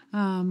hot.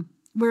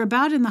 We're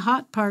about in the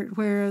hot part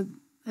where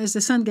as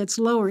the sun gets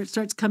lower, it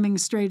starts coming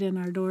straight in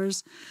our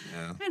doors.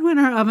 Yeah. And when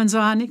our oven's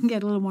on, it can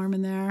get a little warm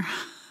in there.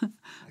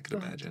 I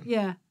could imagine.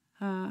 Yeah.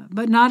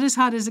 But not as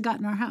hot as it got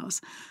in our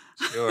house.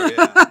 Sure,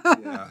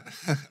 yeah.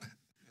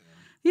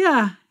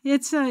 Yeah,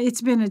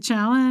 it's been a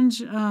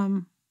challenge.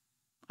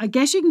 I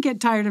guess you can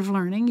get tired of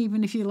learning,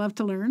 even if you love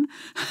to learn.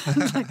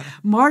 It's like,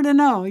 more to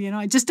know,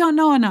 I just don't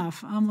know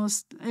enough.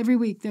 Almost every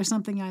week there's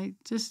something I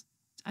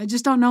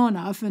just don't know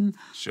enough, and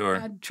Sure.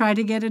 I try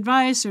to get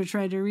advice or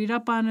try to read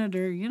up on it,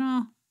 or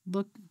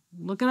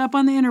look it up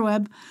on the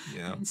interweb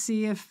and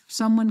see if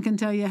someone can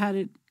tell you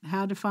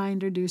how to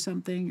find or do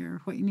something or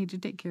what you need to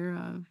take care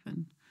of.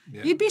 And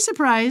you'd be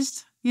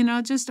surprised,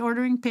 just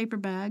ordering paper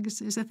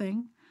bags is a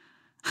thing.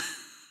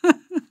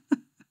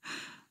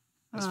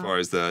 As far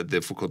as the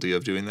difficulty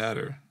of doing that,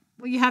 or?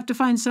 Well, you have to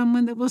find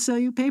someone that will sell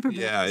you paper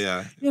bags.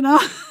 Yeah.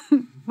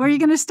 Where are you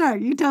going to start?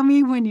 You tell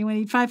me when you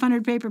need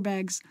 500 paper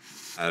bags.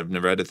 I've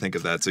never had to think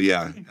of that. So,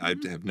 yeah, I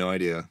have no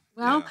idea.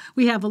 Well,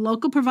 we have a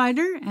local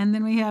provider, and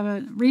then we have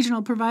a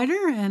regional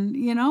provider, and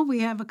we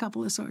have a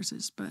couple of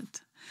sources.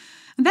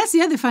 And that's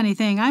the other funny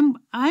thing.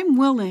 I'm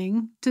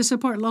willing to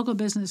support local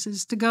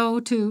businesses, to go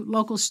to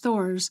local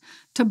stores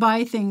to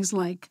buy things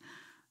like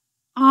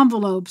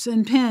envelopes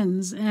and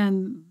pens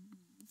and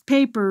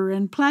paper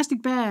and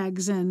plastic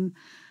bags and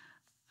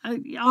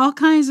all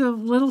kinds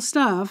of little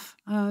stuff,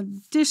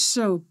 dish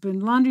soap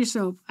and laundry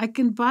soap. I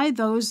can buy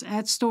those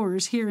at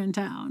stores here in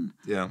town.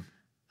 Yeah.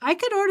 I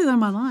could order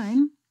them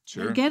online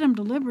and get them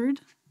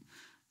delivered.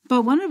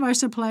 But one of our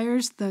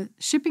suppliers, the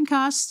shipping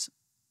costs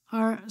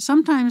are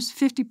sometimes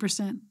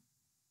 50%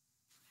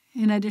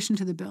 in addition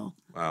to the bill.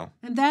 Wow.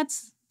 And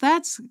that's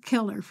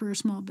killer for a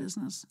small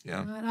business.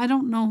 Yeah. I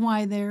don't know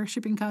why their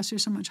shipping costs are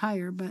so much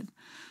higher, but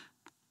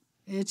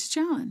it's a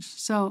challenge.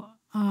 So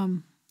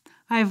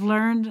I've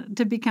learned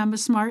to become a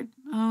smart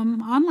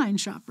online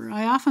shopper.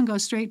 I often go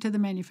straight to the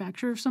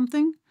manufacturer of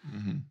something.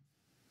 Mm-hmm.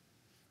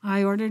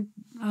 I ordered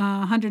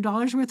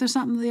 $100 worth of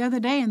something the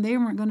other day, and they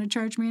weren't going to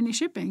charge me any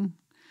shipping.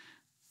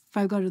 If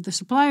I go to the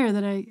supplier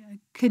that I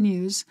can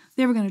use,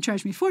 they were going to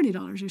charge me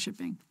 $40 of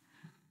shipping.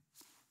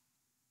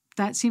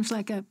 That seems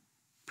like a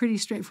pretty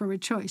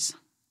straightforward choice,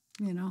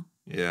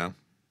 Yeah.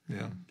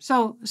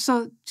 So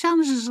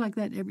challenges like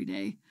that every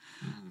day.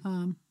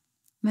 Mm-hmm.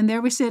 And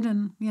there we sit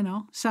in,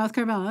 South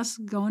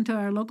Corvallis, going to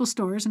our local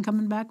stores and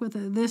coming back with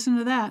a this and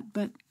a that.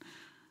 But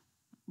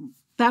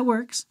that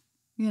works,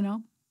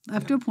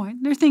 up to a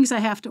point. There are things I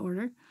have to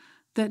order.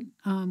 That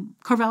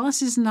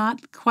Corvallis is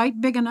not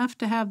quite big enough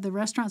to have the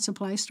restaurant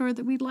supply store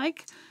that we'd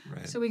like.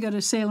 Right. So we go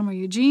to Salem or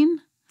Eugene.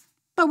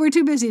 But we're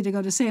too busy to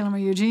go to Salem or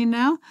Eugene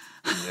now.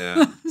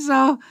 Yeah.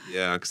 So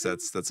yeah, because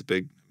that's a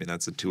big.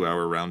 That's a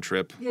 2-hour round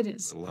trip. It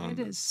is. Alone. It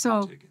is.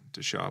 So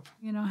to shop.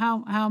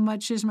 How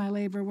much is my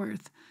labor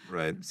worth?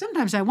 Right.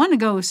 Sometimes I want to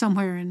go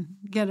somewhere and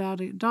get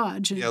out of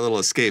Dodge. A little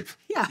escape.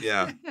 Yeah.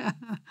 Yeah.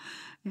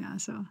 Yeah.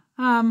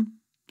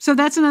 So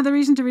that's another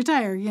reason to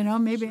retire.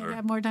 Maybe I'd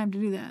have more time to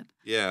do that.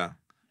 Yeah.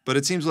 But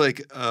it seems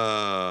like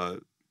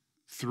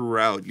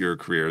throughout your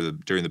career,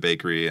 during the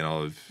bakery and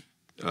all of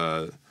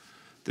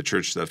the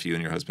church stuff you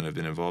and your husband have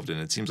been involved in,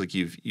 it seems like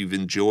you've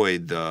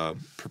enjoyed the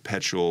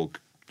perpetual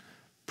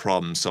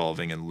problem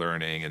solving and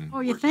learning and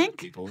you think?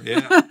 People.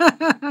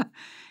 Yeah.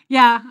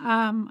 Yeah.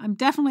 I'm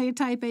definitely a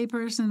type A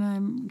person.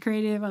 I'm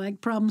creative. I like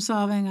problem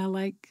solving. I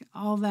like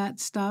all that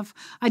stuff.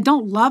 I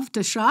don't love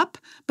to shop,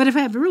 but if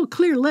I have a real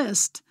clear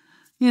list,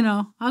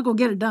 I'll go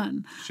get it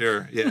done.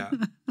 Sure. Yeah.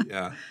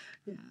 Yeah.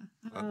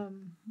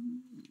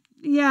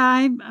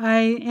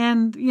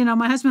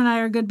 My husband and I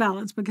are a good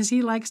balance because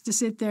he likes to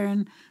sit there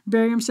and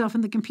bury himself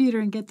in the computer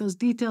and get those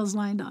details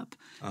lined up.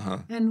 Uh-huh.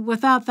 And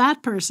without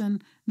that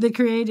person, the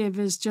creative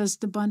is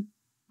just a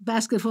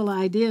basket full of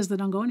ideas that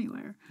don't go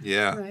anywhere.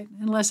 Yeah. Right.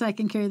 Unless I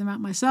can carry them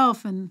out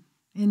myself. And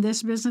in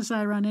this business,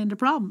 I run into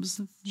problems.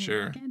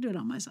 Sure. I can't do it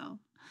on myself.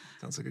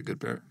 Sounds like a good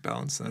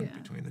balance then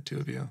between the two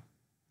of you.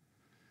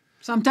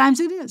 Sometimes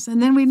it is.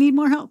 And then we need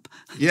more help.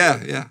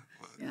 Yeah.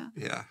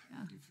 Yeah.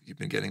 You've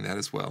been getting that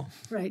as well.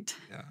 Right.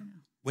 Yeah.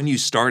 When you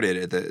started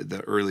at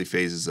the early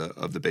phases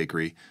of the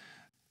bakery,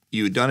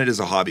 you had done it as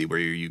a hobby where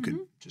you could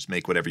just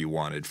make whatever you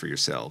wanted for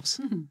yourselves.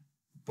 Mm-hmm.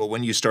 But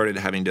when you started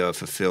having to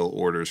fulfill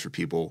orders for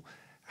people,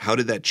 how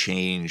did that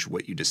change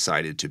what you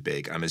decided to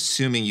bake? I'm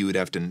assuming you would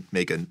have to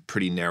make a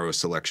pretty narrow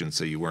selection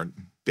so you weren't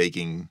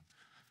baking,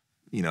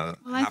 Well,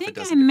 I think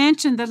I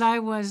mentioned that I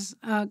was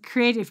a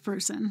creative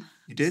person.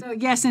 You did? So,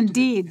 yes,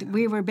 indeed.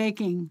 We were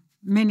baking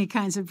many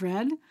kinds of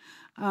bread.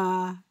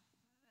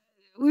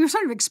 We were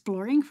sort of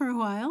exploring for a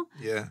while.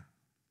 Yeah.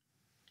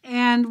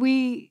 And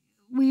we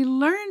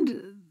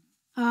learned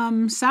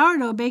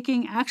sourdough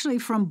baking actually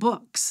from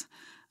books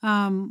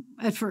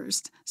at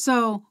first.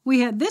 So we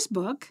had this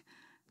book,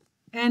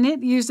 and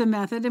it used a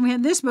method, and we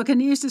had this book,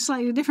 and it used a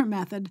slightly different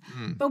method.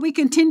 But we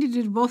continued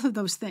to do both of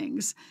those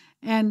things,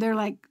 and they're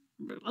like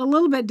a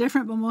little bit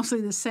different, but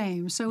mostly the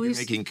same. So you're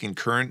making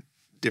concurrent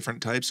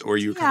different types, or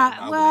you kind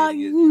of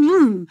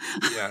amalgamating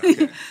it? Yeah,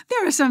 okay.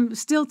 There are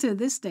still to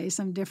this day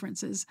some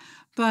differences,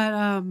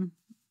 but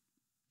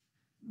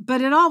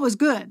it all was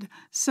good.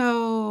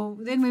 So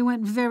then we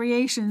went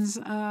variations,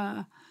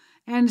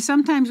 and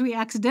sometimes we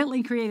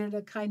accidentally created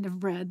a kind of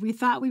bread. We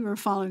thought we were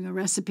following a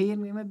recipe, and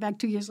we went back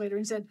 2 years later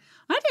and said,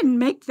 I didn't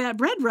make that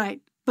bread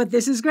right, but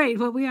this is great,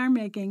 what we are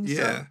making.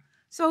 Yeah.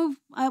 So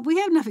we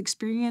have enough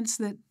experience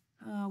that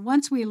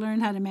once we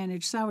learned how to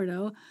manage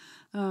sourdough,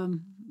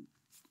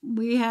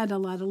 we had a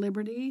lot of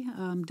liberty,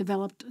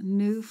 developed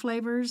new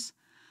flavors.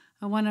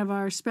 One of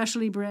our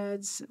specialty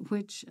breads,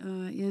 which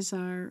is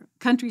our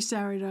country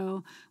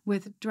sourdough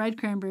with dried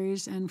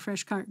cranberries and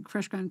fresh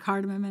ground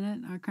cardamom in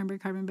it, our cranberry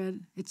cardamom bread.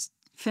 It's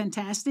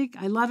fantastic.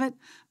 I love it.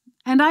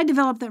 And I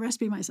developed that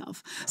recipe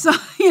myself. So,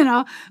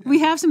 we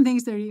have some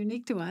things that are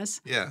unique to us.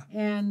 Yeah.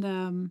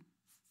 And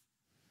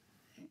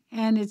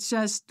it's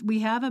just,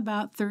 we have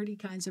about 30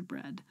 kinds of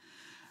bread.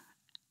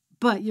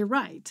 But you're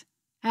right.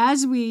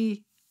 As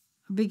we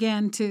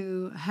began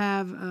to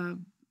have a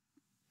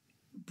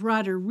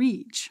broader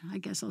reach, I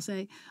guess I'll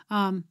say,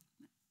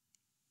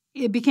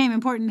 it became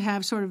important to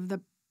have sort of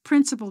the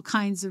principal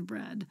kinds of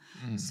bread.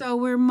 So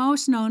we're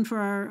most known for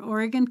our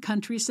Oregon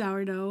country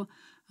sourdough.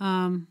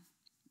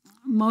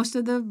 Most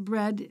of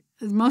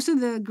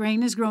the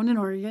grain is grown in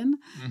Oregon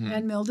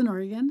and milled in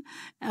Oregon.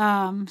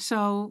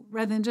 So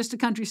rather than just a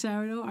country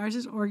sourdough, ours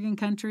is Oregon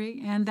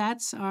country, and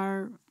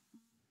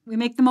we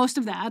make the most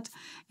of that.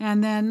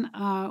 And then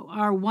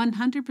our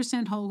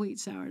 100% whole wheat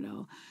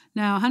sourdough.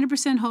 Now,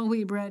 100% whole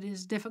wheat bread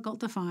is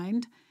difficult to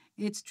find.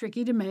 It's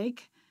tricky to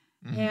make.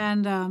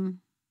 And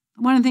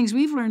one of the things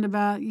we've learned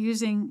about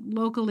using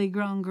locally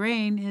grown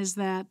grain is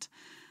that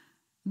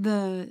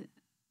the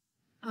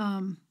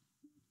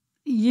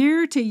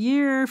year to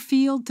year,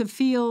 field to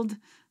field,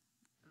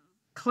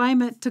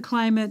 climate to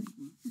climate,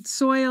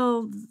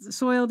 soil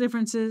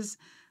differences,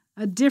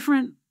 a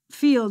different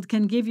field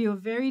can give you a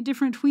very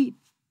different wheat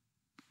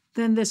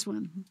than this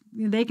one.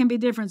 They can be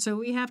different. So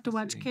we have to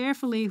watch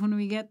carefully when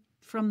we get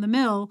from the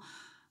mill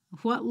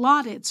what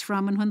lot it's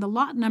from, and when the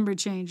lot number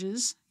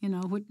changes,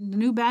 with the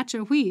new batch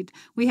of wheat,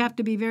 we have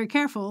to be very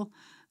careful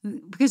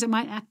because it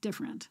might act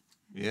different.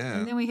 Yeah.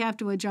 And then we have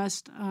to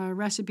adjust our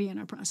recipe and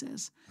our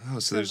process. Oh,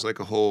 so there's like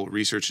a whole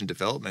research and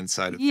development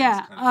side of things.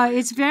 Yeah,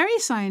 it's very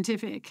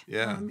scientific.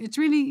 Yeah. It's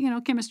really,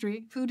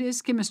 chemistry. Food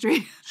is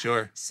chemistry.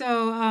 Sure.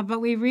 So, but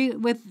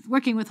with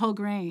working with whole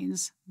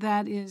grains,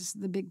 that is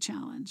the big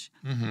challenge.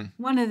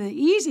 One of the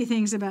easy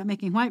things about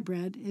making white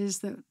bread is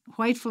that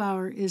white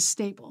flour is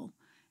stable.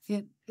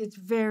 It's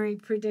very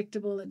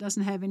predictable. It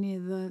doesn't have any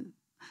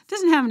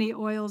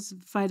oils,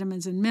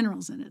 vitamins, and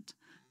minerals in it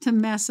to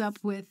mess up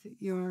with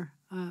your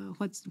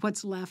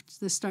what's left,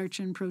 the starch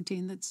and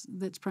protein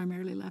that's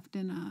primarily left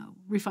in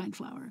refined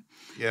flour.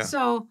 Yeah.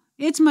 So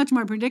it's much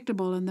more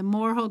predictable, and the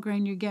more whole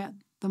grain you get,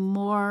 the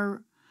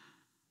more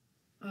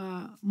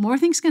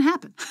things can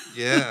happen.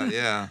 Yeah,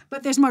 yeah.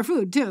 But there's more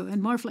food too,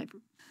 and more flavor.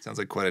 Sounds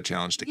like quite a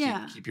challenge to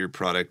keep your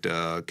product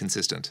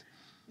consistent.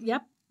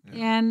 Yep.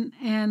 Yeah.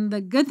 And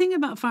the good thing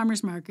about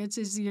farmers markets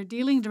is you're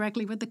dealing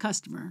directly with the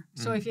customer.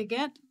 So if you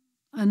get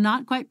a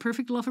not quite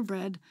perfect loaf of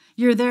bread,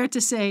 you're there to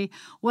say,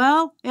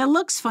 well, it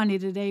looks funny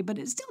today, but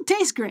it still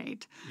tastes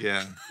great.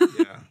 Yeah,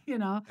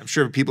 yeah. I'm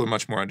sure people are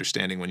much more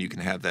understanding when you can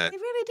have that. They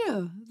really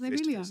do. They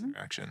really are.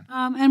 Interaction.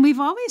 And we've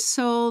always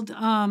sold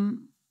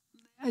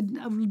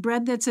a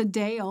bread that's a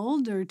day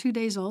old or 2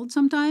 days old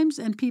sometimes.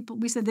 And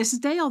we said, this is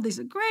day old. They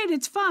said, great,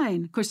 it's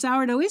fine. Of course,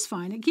 sourdough is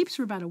fine. It keeps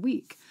for about a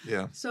week.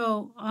 Yeah.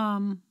 So,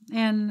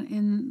 and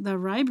in the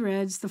rye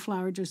breads, the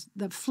flavor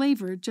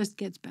just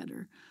gets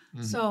better.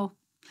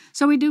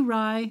 So we do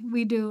rye.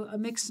 We do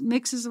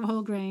mixes of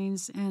whole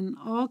grains and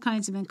all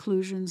kinds of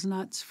inclusions,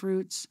 nuts,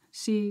 fruits,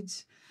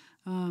 seeds,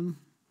 and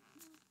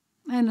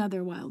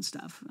other wild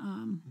stuff,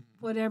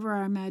 whatever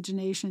our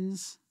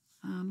imaginations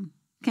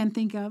can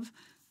think of.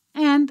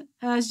 And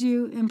as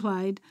you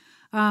implied,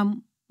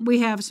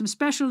 we have some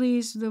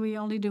specialties that we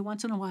only do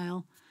once in a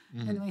while,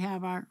 and then we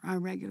have our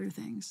regular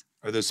things.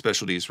 Are those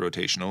specialties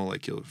rotational?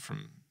 Like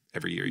from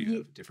every year you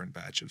have a different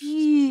batch of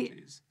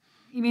specialties?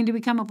 You mean, do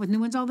we come up with new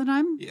ones all the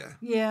time? Yeah.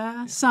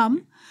 Yeah,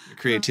 some. Your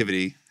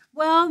creativity.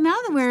 Well, now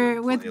that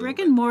we're with brick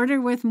and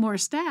mortar with more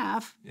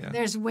staff,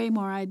 there's way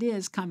more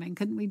ideas coming.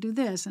 Couldn't we do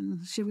this?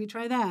 And should we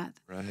try that?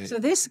 Right. So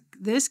this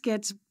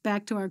gets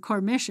back to our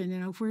core mission.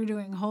 If we're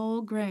doing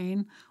whole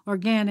grain,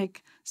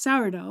 organic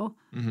sourdough,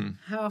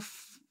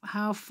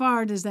 how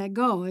far does that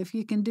go? If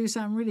you can do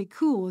something really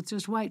cool with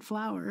just white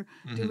flour,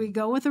 do we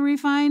go with a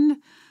refined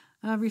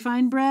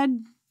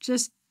bread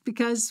just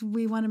because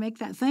we want to make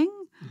that thing?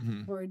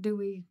 Or do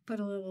we put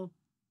a little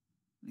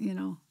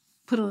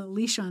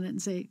leash on it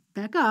and say,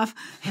 back off,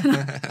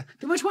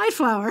 too much white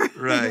flour.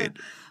 Right.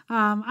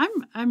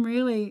 I'm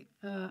really,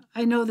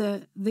 I know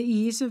the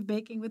ease of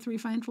baking with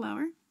refined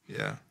flour.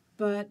 Yeah.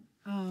 But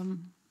the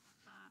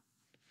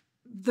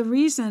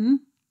reason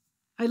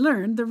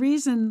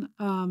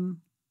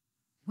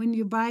when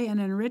you buy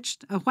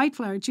a white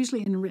flour, it's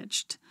usually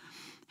enriched,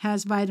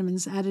 has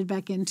vitamins added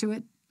back into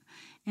it.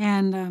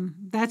 And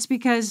that's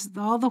because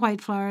all the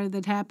white flour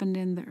that happened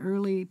in the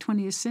early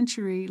 20th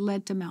century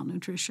led to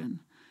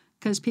malnutrition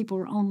because people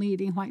were only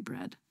eating white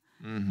bread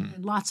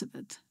and lots of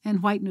it,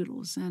 and white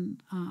noodles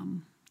and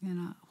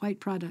white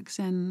products,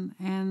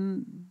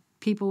 and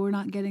people were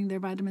not getting their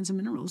vitamins and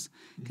minerals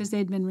because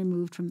they'd been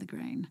removed from the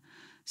grain.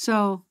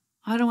 So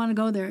I don't want to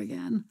go there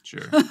again.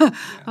 Sure.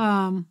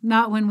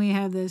 Not when we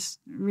have this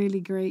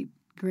really great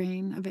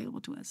grain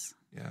available to us.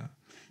 Yeah.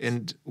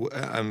 And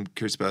I'm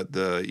curious about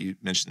you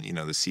mentioned,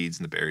 the seeds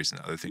and the berries and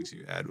other things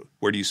you add.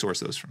 Where do you source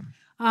those from?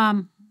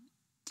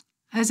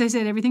 As I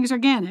said, everything is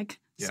organic.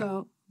 Yeah.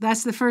 So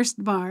that's the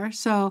first bar.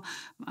 So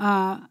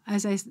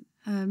as I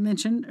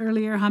mentioned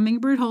earlier,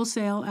 Hummingbird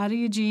Wholesale out of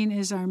Eugene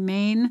is our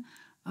main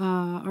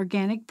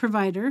organic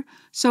provider.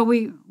 So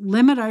we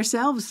limit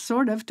ourselves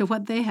sort of to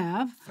what they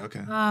have.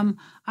 Okay.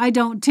 I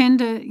don't tend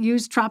to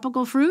use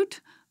tropical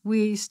fruit.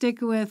 We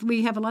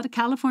have a lot of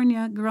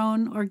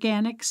California-grown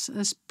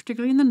organics,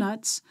 particularly in the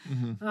nuts.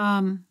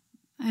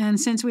 And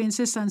since we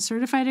insist on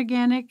certified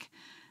organic,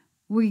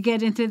 we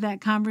get into that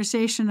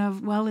conversation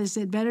of, well, is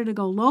it better to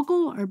go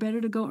local or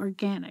better to go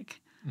organic?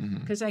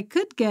 Because I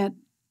could get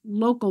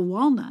local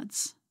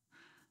walnuts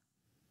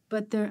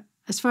but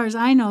as far as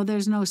I know,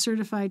 there's no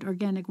certified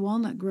organic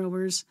walnut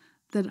growers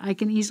that I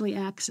can easily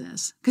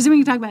access. Because then we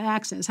can talk about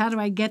access. How do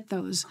I get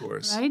those? Of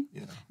course. Right?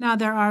 Yeah. Now,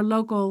 there are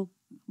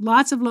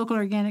lots of local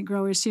organic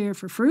growers here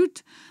for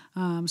fruit,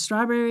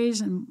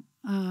 strawberries, and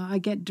I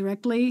get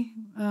directly.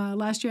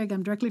 Last year, I got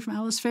them directly from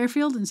Alice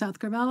Fairfield in South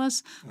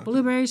Corvallis. Okay.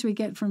 Blueberries we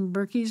get from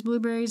Berkey's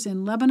Blueberries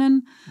in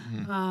Lebanon.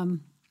 Mm-hmm.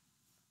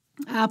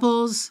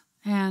 Apples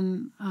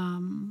and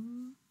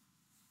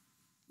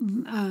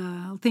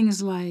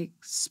things like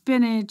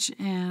spinach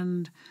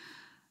and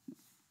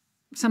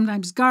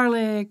sometimes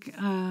garlic,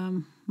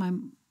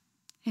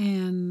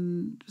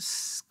 and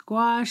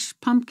squash,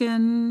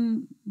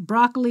 pumpkin,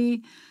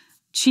 broccoli,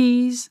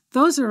 cheese.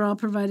 Those are all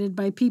provided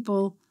by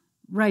people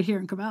right here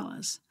in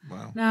Corvallis.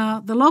 Wow. Now,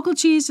 the local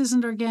cheese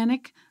isn't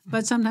organic,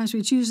 but sometimes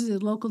we choose the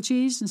local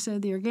cheese instead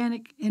of the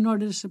organic in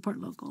order to support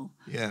local.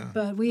 Yeah.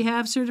 But we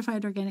have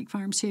certified organic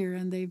farms here,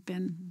 and they've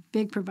been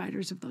big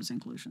providers of those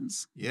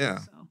inclusions. Yeah.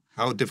 So,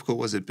 how difficult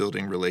was it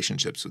building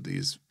relationships with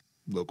these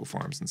local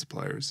farms and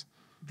suppliers?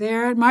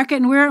 They're at market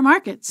and we're at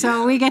market,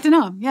 so we get to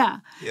know them, yeah.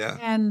 Yeah.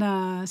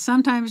 And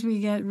sometimes we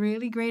get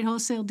really great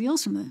wholesale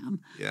deals from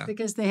them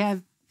because they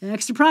have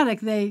extra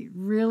product. They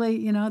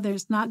really,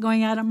 there's not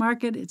going out at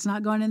market. It's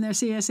not going in their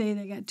CSA.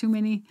 They got too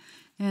many,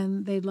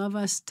 and they'd love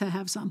us to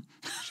have some.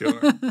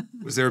 Sure.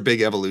 Was there a big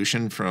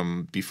evolution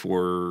from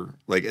before,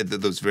 like at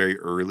those very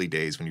early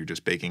days when you're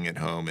just baking at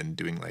home and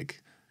doing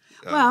like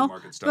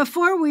market stuff?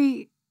 Before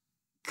we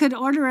could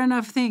order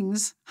enough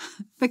things,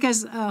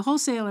 because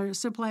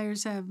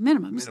suppliers have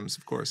minimums. Minimums,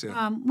 of course,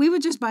 yeah. We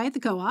would just buy at the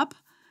co-op,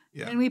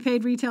 and we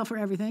paid retail for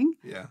everything.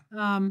 Yeah.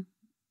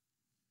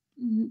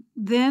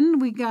 Then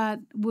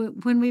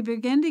when we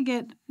began to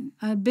get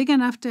big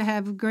enough to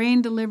have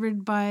grain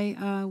delivered by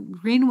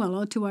Green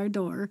Willow to our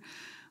door,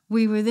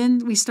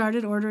 we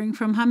started ordering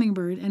from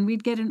Hummingbird, and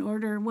we'd get an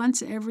order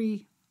once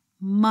every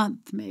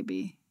month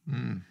maybe.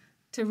 Mm.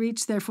 To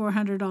reach their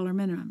 $400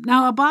 minimum.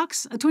 Now, a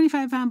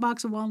 25-pound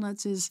box of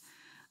walnuts is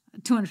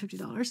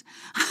 $250,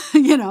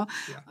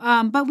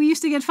 But we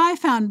used to get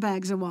 5-pound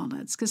bags of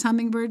walnuts because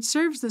Hummingbird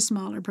serves the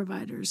smaller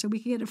providers. So we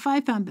could get a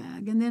 5-pound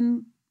bag. And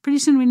then pretty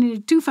soon we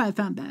needed 2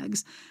 5-pound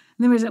bags.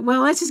 And then we said,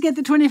 well, let's just get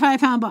the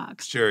 25-pound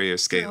box. Sure, you're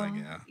scaling,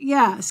 yeah.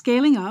 Yeah,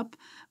 scaling up.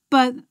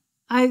 But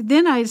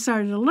I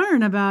started to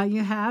learn about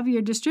you have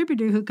your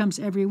distributor who comes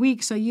every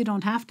week, so you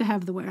don't have to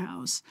have the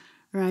warehouse,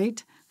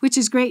 right? Which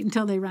is great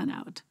until they run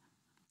out.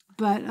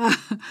 But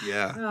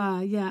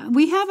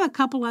we have a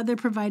couple other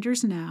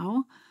providers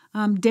now.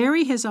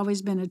 Dairy has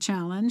always been a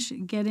challenge.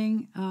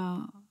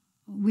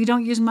 We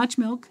don't use much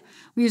milk.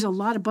 We use a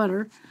lot of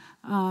butter.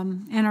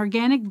 And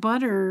organic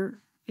butter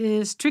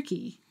is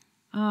tricky.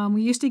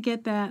 We used to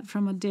get that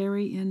from a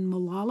dairy in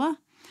Molalla,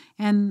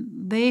 and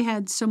they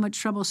had so much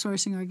trouble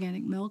sourcing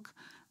organic milk,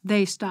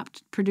 they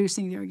stopped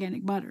producing the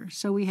organic butter.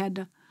 So we had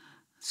to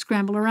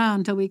scramble around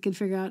until we could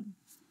figure out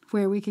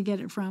where we could get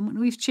it from. And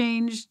we've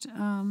changed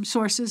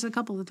sources a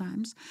couple of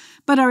times.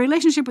 But our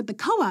relationship with the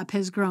co-op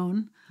has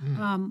grown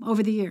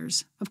over the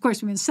years. Of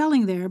course, we've been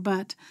selling there,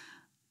 but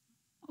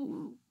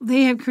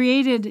they have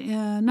created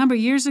a number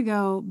of years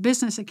ago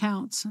business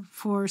accounts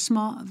for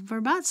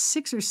about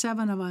 6 or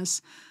 7 of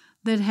us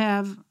that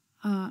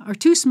are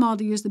too small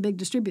to use the big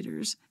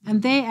distributors,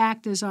 and they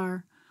act as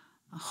our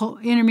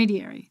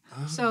intermediary.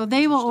 So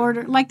they will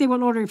order, like they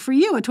will order for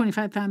you a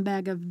 25-pound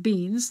bag of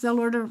beans, they'll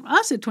order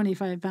us a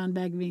 25-pound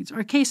bag of beans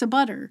or a case of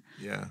butter.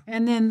 Yeah.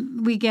 And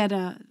then we get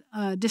a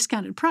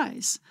discounted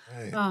price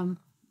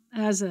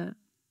as a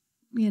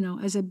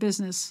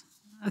business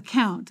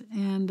account.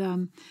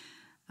 And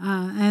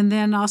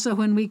then also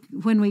when we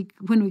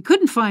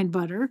couldn't find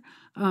butter,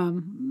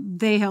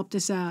 they helped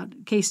us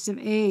out. Cases of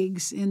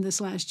eggs in this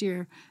last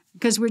year,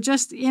 because we're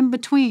just in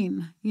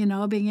between,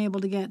 being able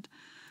to get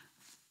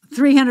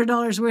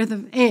 $300 worth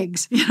of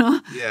eggs,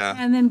 Yeah.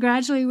 And then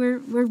gradually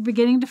we're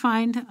beginning to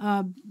find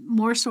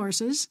more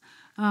sources.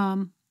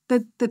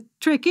 The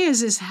trick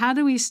is how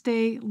do we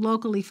stay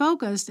locally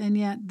focused and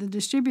yet the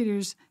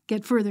distributors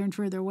get further and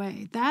further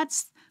away?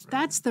 That's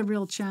the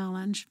real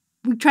challenge.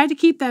 We try to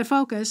keep that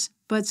focus,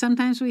 but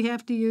sometimes we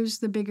have to use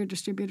the bigger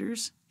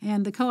distributors,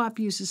 and the co-op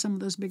uses some of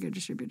those bigger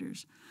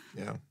distributors.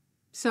 Yeah.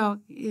 So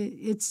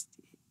it's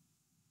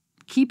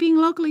keeping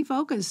locally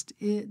focused.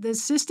 The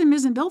system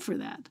isn't built for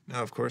that.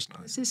 No, of course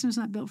not. The system's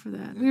not built for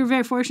that. Yeah. We were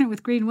very fortunate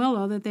with Green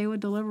Willow that they would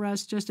deliver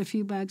us just a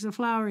few bags of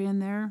flour in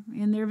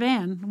their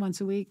van once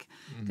a week,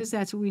 because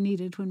that's what we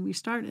needed when we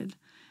started.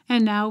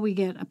 And now we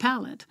get a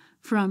pallet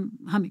from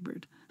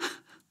Hummingbird,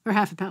 or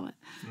half a pallet.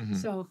 Mm-hmm.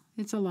 So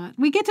it's a lot.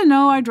 We get to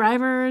know our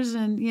drivers,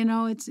 and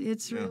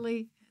it's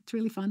really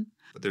fun.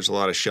 But there's a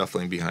lot of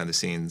shuffling behind the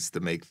scenes to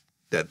make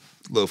that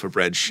loaf of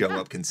bread show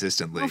up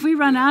consistently. Well, if we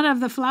run out of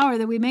the flour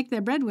that we make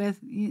their bread with,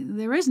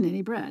 there isn't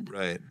any bread.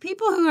 Right.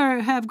 People who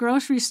have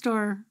grocery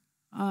store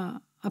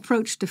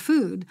approach to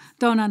food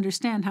don't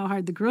understand how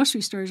hard the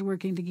grocery store is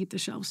working to keep the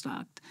shelves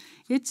stocked.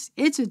 It's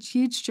a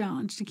huge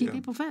challenge to keep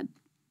people fed.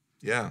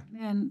 Yeah.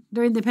 And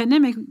during the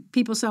pandemic,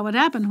 people saw what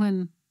happened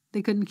when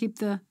they couldn't keep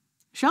the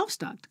shelves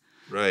stocked.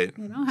 Right.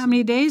 You know, how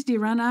many days do you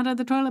run out of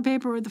the toilet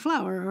paper or the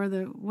flour or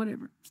the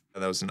whatever?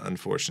 That was an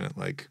unfortunate,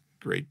 like,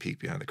 great peek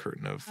behind the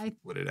curtain of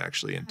what it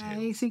actually entails.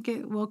 I think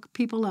it woke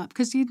people up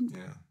because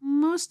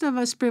most of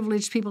us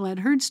privileged people had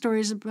heard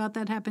stories about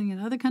that happening in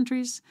other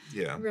countries.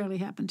 Yeah. It rarely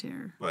happened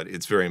here. But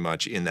it's very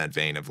much in that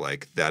vein of,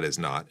 like, that is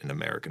not an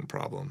American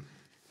problem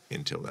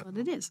until that. But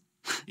it is.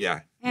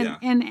 Yeah.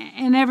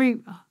 And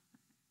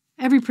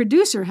every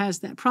producer has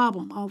that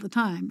problem all the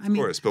time. Of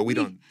course, but we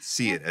don't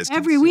see it as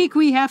every consumers. week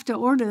we have to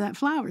order that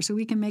flour so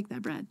we can make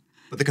that bread.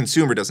 But the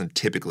consumer doesn't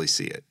typically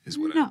see it, is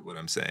what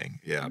I'm saying.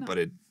 Yeah, but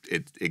it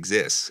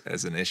exists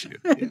as an issue.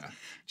 Yeah,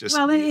 just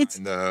it's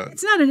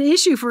not an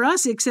issue for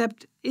us,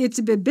 except it's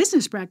a big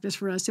business practice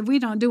for us. If we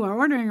don't do our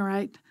ordering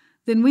right,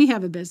 then we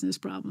have a business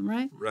problem,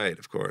 right? Right,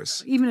 of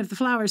course. Even if the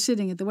flour is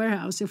sitting at the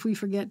warehouse, if we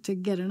forget to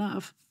get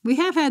enough, we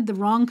have had the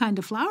wrong kind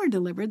of flour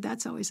delivered.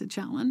 That's always a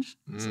challenge.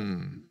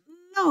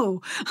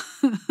 No,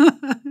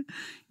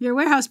 your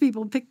warehouse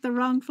people picked the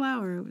wrong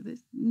flour.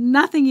 There's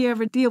nothing you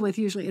ever deal with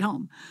usually at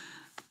home.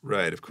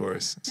 Right, of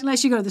course.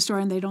 Unless you go to the store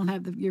and they don't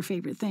have your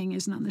favorite thing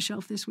isn't on the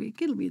shelf this week.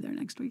 It'll be there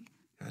next week.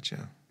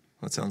 Gotcha.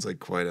 Well, it sounds like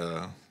quite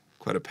a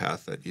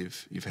path that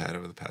you've had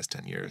over the past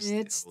 10 years.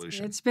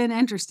 It's been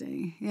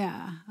interesting.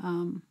 Yeah.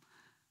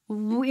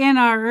 In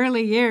our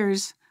early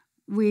years,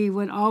 we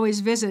would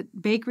always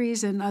visit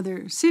bakeries in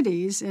other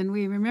cities, and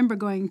we remember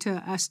going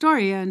to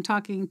Astoria and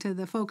talking to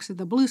the folks at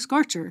the Blue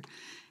Scorcher,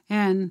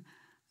 and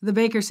the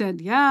baker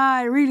said, "Yeah,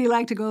 I really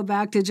like to go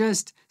back to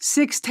just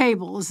 6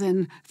 tables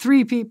and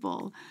 3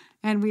 people."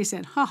 And we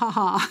said, "Ha, ha,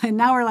 ha." And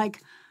now we're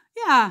like,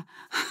 yeah,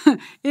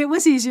 it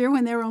was easier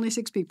when there were only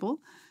 6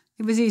 people.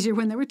 It was easier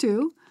when there were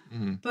 2.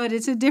 Mm-hmm. But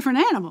it's a different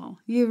animal.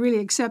 You really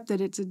accept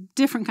that it's a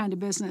different kind of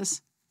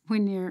business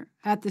when you're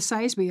at the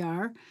size we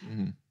are.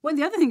 Mm-hmm. One of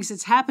the other things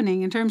that's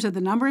happening in terms of the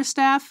number of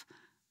staff,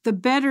 the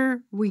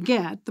better we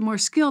get, the more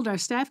skilled our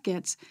staff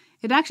gets,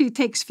 it actually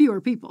takes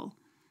fewer people,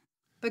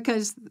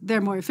 because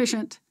they're more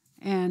efficient,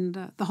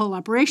 and the whole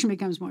operation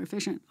becomes more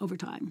efficient over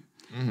time.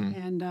 Mm-hmm.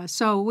 And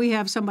so we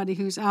have somebody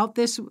who's out.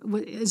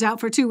 Is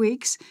out for 2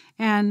 weeks,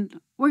 and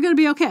we're going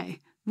to be okay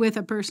with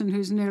a person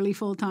who's nearly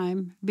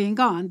full-time being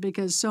gone,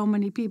 because so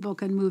many people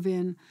can move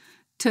in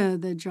to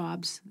the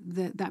jobs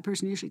that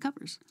person usually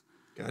covers.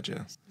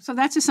 Gotcha. So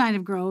that's a sign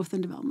of growth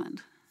and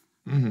development.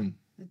 Mm-hmm.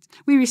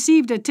 We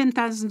received a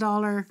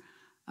 $10,000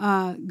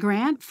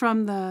 grant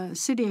from the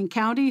city and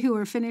county who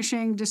are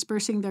finishing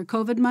dispersing their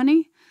COVID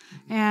money.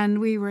 And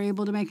we were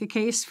able to make a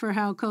case for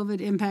how COVID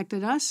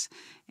impacted us.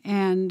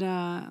 And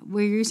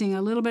we're using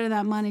a little bit of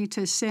that money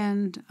to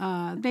send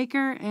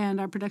Baker and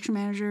our production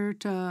manager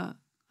to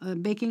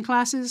baking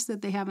classes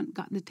that they haven't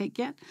gotten to take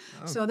yet.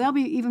 Oh. So they'll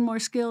be even more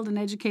skilled and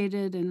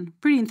educated and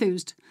pretty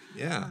enthused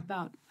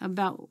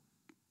about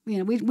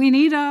we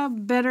need a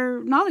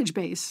better knowledge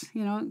base.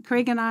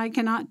 Craig and I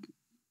cannot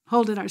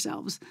hold it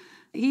ourselves.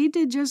 He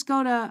did just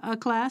go to a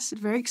class,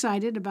 very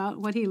excited about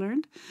what he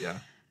learned. Yeah.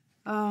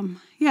 And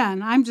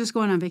I'm just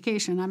going on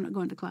vacation. I'm not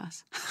going to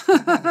class.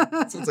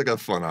 Sounds like a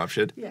fun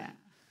option. Yeah.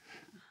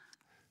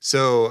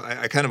 So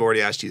I kind of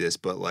already asked you this,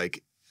 but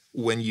like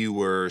when you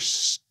were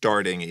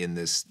starting in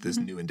this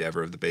mm-hmm. new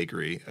endeavor of the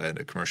bakery at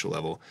a commercial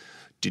level,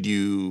 did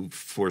you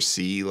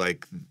foresee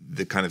like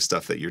the kind of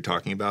stuff that you're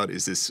talking about?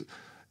 Is this...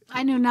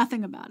 I knew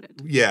nothing about it.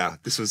 Yeah,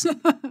 this was...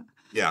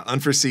 Yeah,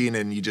 unforeseen,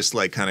 and you just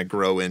like kind of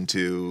grow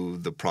into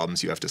the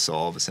problems you have to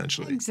solve,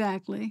 essentially.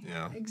 Exactly.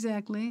 Yeah.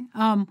 Exactly.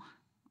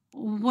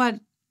 What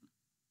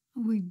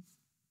we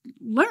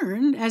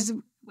learn as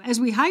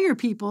we hire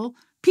people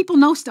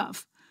know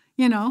stuff,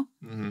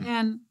 mm-hmm.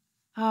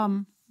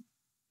 and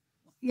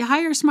you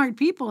hire smart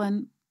people,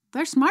 and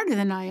they're smarter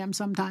than I am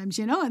sometimes,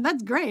 and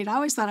that's great. I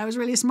always thought I was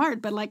really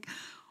smart, but like,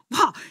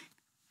 wow,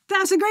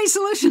 that's a great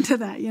solution to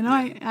that, Yeah.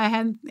 I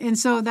had, and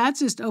so that's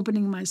just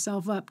opening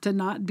myself up to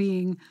not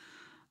being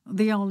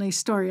the only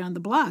story on the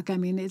block. I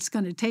mean, it's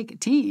going to take a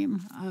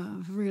team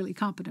of really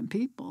competent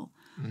people.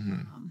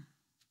 Mm-hmm.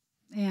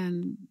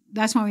 And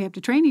that's why we have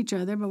to train each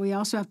other, but we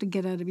also have to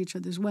get out of each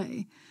other's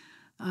way.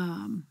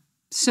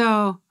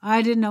 So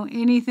I didn't know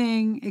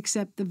anything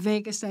except the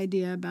vaguest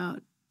idea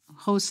about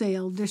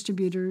wholesale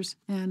distributors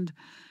and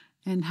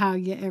how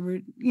you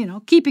ever,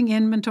 keeping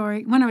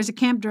inventory. When I was a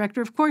camp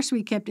director, of course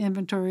we kept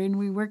inventory, and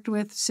we worked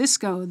with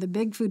Cisco, the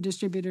big food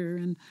distributor,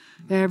 and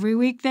every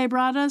week they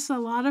brought us a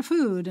lot of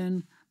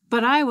food.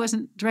 But I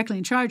wasn't directly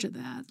in charge of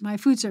that. My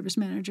food service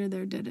manager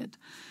there did it.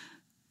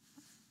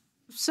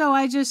 So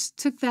I just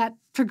took that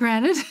for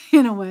granted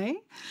in a way.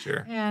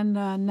 Sure. And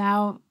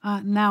now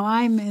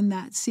I'm in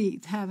that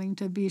seat, having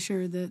to be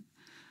sure that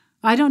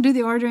I don't do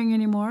the ordering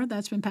anymore.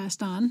 That's been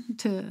passed on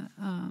to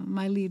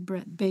my lead,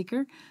 Brett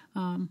Baker,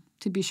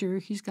 to be sure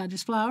he's got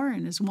his flour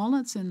and his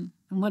walnuts and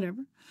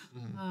whatever.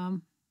 Mm-hmm.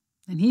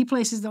 And he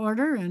places the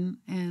order, and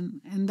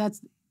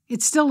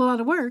it's still a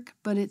lot of work,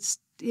 but it's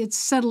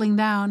settling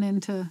down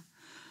into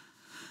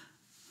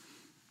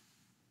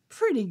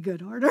pretty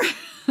good order.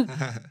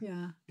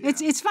 Yeah.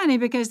 It's funny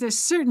because there's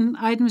certain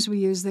items we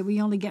use that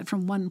we only get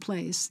from one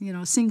place,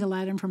 a single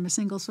item from a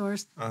single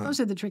source. Uh-huh. Those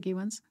are the tricky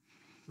ones.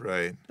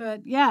 Right.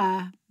 But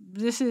yeah,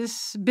 this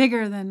is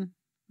bigger than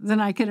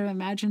I could have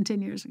imagined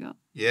 10 years ago.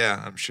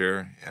 Yeah, I'm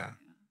sure. Yeah.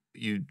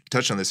 You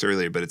touched on this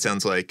earlier, but it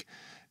sounds like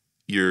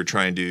you're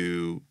trying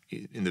to,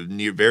 in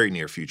the very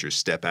near future,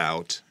 step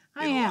out.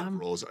 I in a lot of am.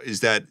 roles.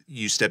 Is that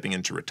you stepping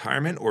into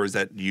retirement, or is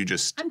that you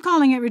just? I'm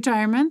calling it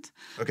retirement.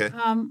 Okay.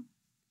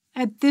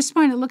 At this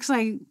point, it looks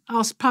like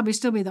I'll probably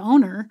still be the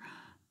owner,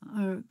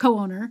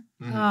 co-owner.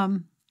 Mm-hmm.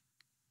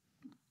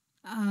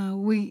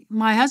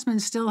 My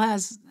husband still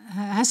has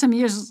some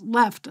years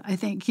left. I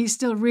think he's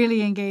still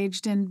really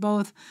engaged in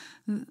both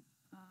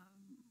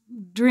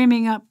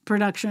dreaming up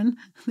production.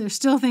 There's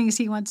still things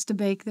he wants to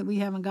bake that we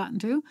haven't gotten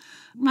to.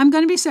 I'm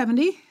going to be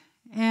 70,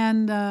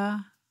 and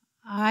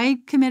I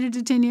committed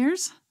to 10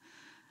 years.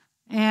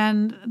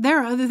 And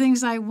there are other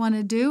things I want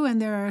to do,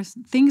 and there are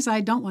things I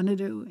don't want to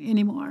do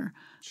anymore.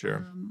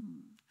 Sure.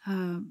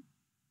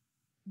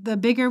 The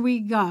bigger we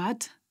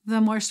got,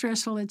 the more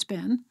stressful it's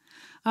been.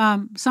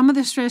 Some of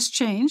the stress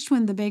changed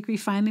when the bakery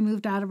finally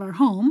moved out of our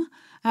home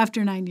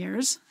after 9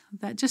 years.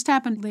 That just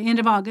happened at the end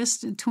of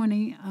August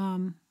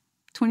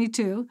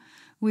 2022.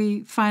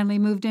 We finally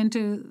moved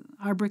into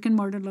our brick and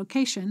mortar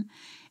location.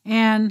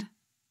 And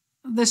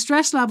the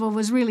stress level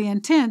was really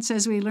intense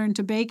as we learned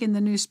to bake in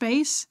the new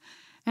space.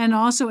 And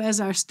also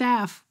as our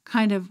staff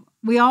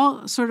we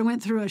all sort of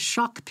went through a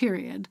shock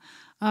period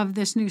of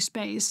this new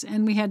space.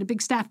 And we had a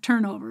big staff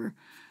turnover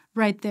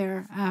right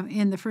there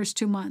in the first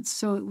 2 months.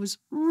 So it was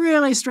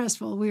really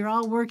stressful. We were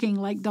all working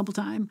like double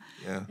time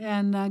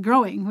and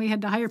growing. We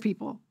had to hire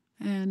people.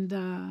 And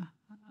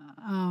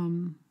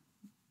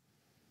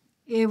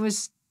it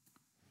was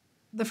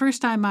the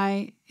first time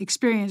I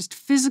experienced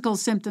physical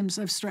symptoms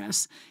of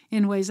stress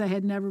in ways I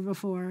had never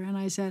before. And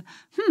I said,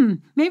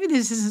 maybe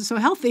this isn't so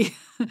healthy.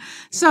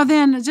 So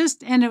then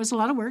and it was a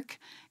lot of work.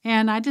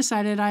 And I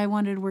decided I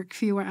wanted to work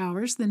fewer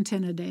hours than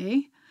 10 a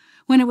day.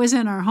 When it was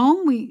in our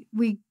home,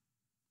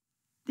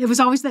 it was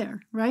always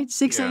there, right?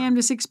 6 a.m.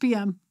 to 6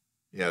 p.m.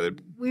 Yeah.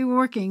 We were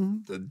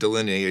working. The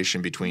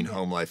delineation between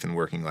home life and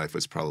working life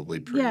was probably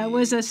pretty. Yeah, it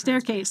was a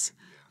staircase.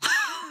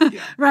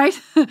 Yeah. Right?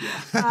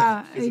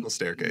 Yeah. Physical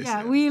staircase.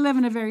 Yeah, we live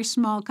in a very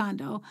small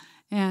condo,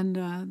 and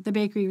the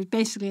bakery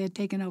basically had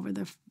taken over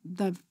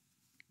the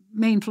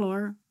main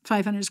floor,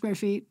 500 square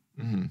feet.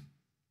 Mm-hmm.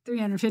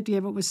 350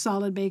 of it was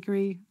solid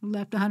bakery.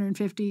 Left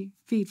 150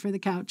 feet for the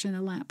couch and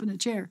a lamp and a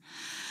chair.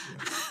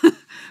 Yeah.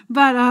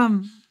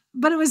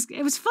 But it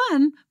was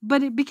fun.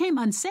 But it became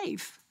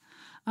unsafe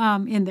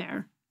in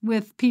there,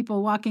 with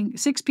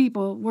 6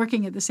 people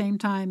working at the same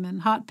time,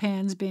 and hot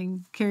pans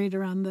being carried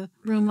around the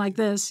room like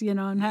this,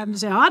 and having to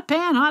say hot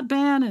pan,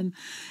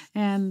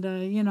 and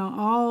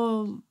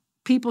all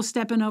people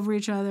stepping over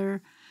each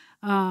other.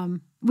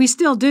 We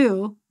still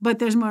do, but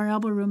there's more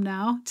elbow room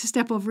now to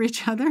step over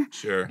each other.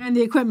 Sure. And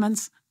the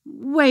equipment's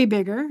way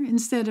bigger.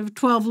 Instead of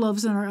 12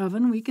 loaves in our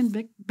oven, we can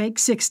bake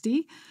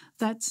 60.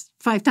 That's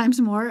 5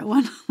 times more at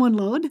one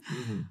load.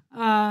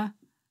 Mm-hmm.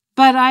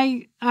 But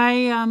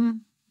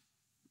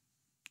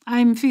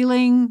I'm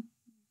feeling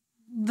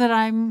that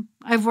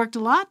I've worked a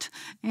lot,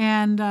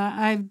 and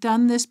I've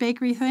done this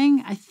bakery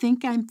thing. I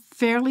think I'm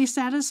fairly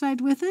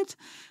satisfied with it.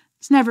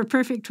 It's never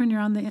perfect when you're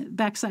on the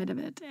backside of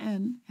it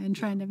and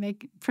trying to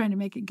make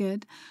it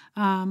good.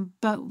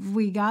 But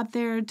we got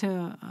there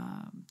to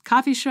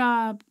coffee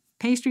shop,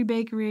 pastry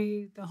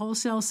bakery, the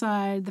wholesale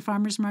side, the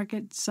farmers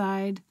market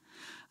side.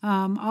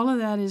 All of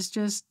that is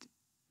just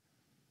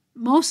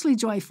mostly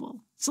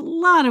joyful. It's a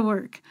lot of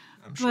work.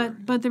 I'm sure.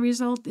 But the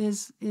result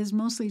is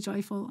mostly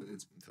joyful.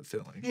 It's been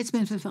fulfilling. It's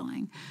been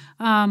fulfilling.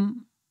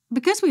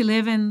 Because we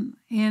live in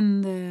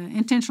the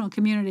intentional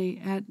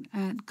community at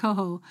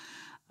Coho,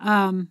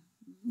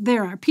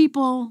 there are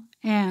people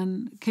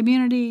and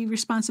community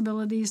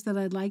responsibilities that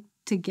I'd like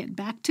to get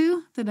back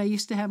to that I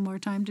used to have more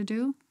time to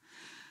do.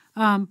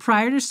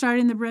 Prior to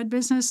starting the bread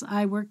business,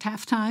 I worked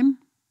half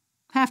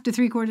to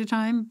 3/4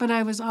 time, but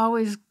I was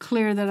always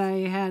clear that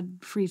I had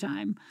free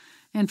time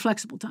and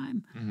flexible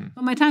time. Mm-hmm.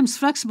 Well, my time's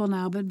flexible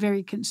now, but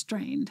very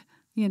constrained.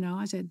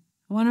 I said,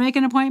 I want to make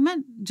an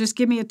appointment. Just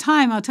give me a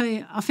time. I'll tell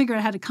you. I'll figure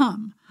out how to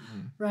come.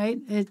 Mm-hmm. Right?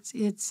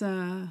 It's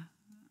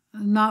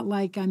not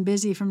like I'm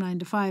busy from 9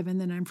 to 5 and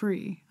then I'm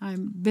free.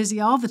 I'm busy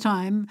all the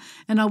time,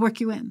 and I'll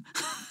work you in.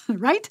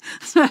 Right?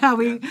 So how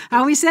we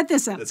set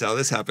this up. That's how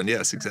this happened.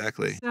 Yes,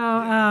 exactly. So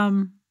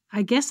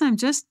I guess I'm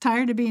just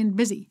tired of being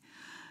busy.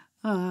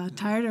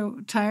 Tired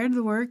of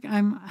the work.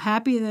 I'm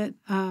happy that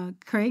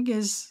Craig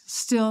is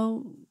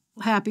still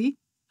happy.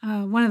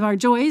 One of our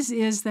joys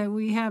is that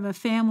we have a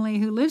family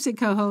who lives at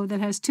Coho that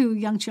has 2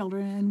 young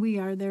children, and we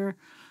are their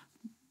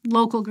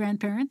local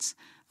grandparents.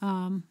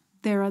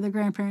 Their other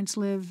grandparents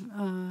live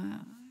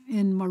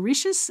in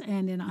Mauritius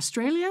and in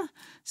Australia,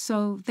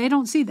 so they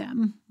don't see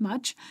them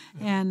much.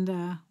 And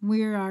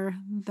we are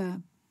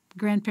the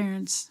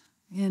grandparents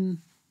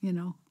in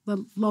the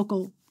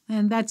local.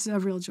 And that's a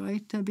real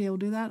joy to be able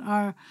to do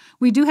that.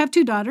 We do have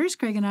 2 daughters,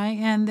 Craig and I,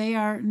 and they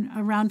are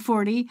around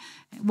 40.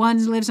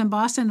 One lives in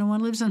Boston and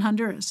one lives in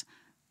Honduras.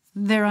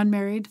 They're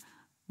unmarried.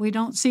 We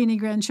don't see any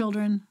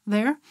grandchildren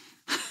there,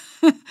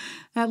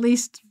 at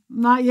least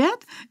not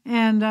yet.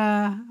 And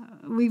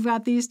we've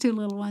got these two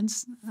little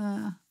ones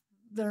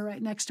that are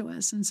right next to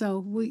us. And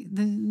so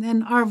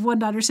then our one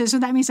daughter says, so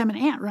that means I'm an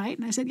aunt, right?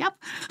 And I said, yep.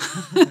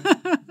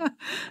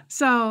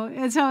 So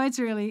it's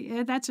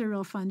really, that's a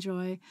real fun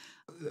joy.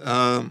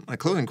 My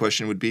closing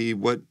question would be,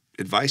 what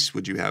advice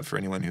would you have for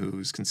anyone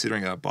who's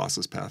considering a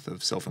bossless path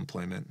of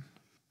self-employment?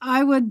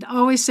 I would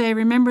always say,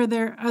 remember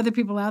there are other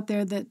people out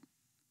there that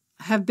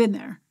have been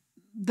there,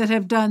 that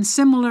have done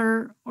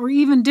similar or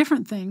even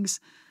different things,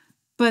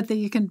 but that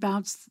you can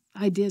bounce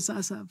ideas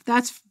off of.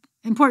 That's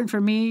important for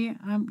me.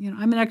 I'm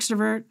an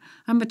extrovert.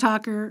 I'm a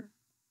talker.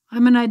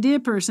 I'm an idea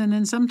person,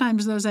 and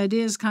sometimes those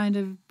ideas kind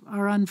of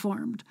are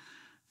unformed.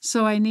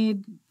 So I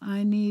need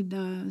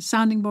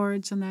sounding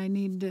boards, and I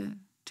need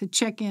to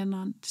check in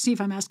on to see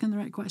if I'm asking the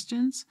right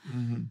questions.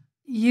 Mm-hmm.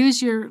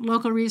 Use your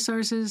local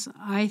resources.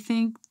 I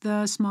think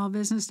the Small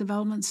Business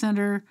Development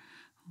Center,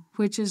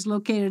 which is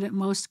located at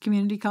most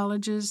community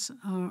colleges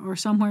or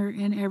somewhere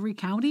in every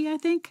county, I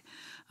think,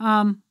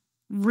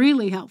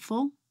 really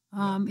helpful.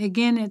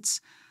 Again,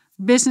 it's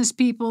business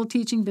people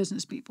teaching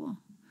business people.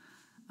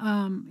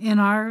 In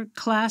our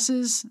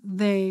classes,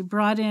 they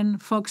brought in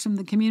folks from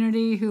the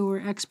community who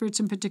were experts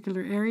in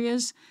particular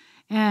areas,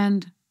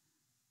 and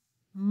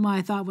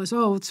my thought was,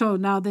 so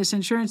now this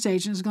insurance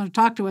agent is going to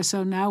talk to us,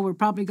 so now we're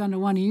probably going to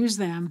want to use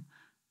them.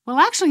 Well,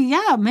 actually,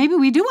 yeah, maybe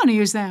we do want to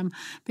use them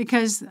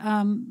because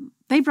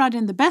they brought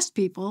in the best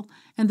people,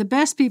 and the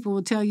best people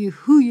will tell you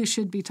who you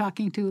should be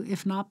talking to,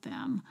 if not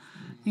them.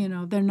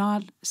 They're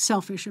not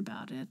selfish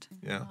about it.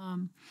 Yeah.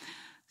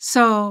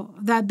 So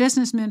that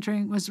business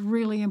mentoring was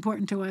really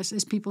important to us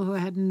as people who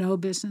had no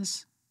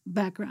business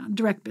background,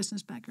 direct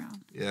business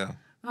background. Yeah.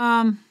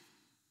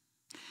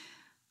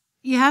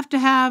 You have to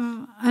have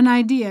an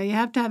idea. You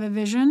have to have a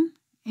vision.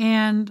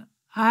 And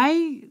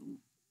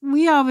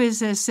we always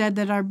have said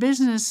that our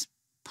business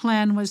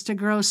plan was to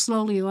grow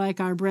slowly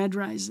like our bread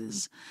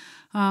rises.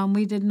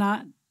 We did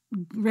not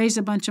raise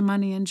a bunch of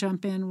money and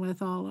jump in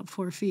with all of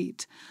 4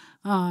 feet.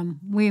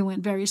 We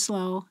went very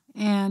slow,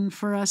 and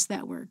for us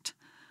that worked.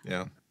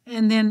 Yeah.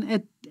 And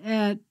then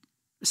at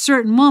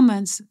certain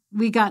moments,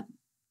 we got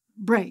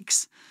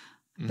breaks.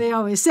 They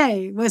always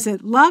say, was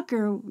it luck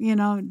or,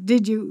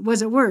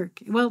 was it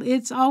work? Well,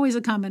 it's always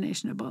a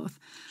combination of both.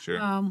 Sure.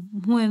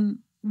 When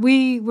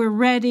we were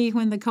ready,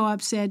 when the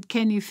co-op said,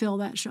 can you fill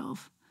that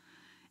shelf?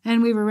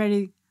 And we were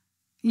ready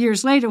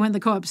years later when the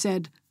co-op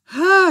said,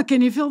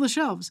 can you fill the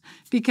shelves?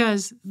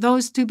 Because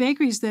those 2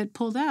 bakeries that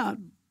pulled out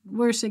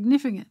were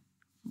significant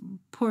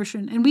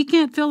portion, and we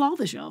can't fill all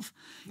the shelf.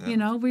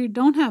 No. We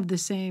don't have the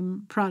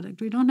same product.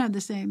 We don't have the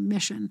same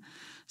mission.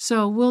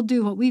 So we'll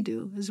do what we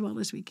do as well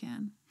as we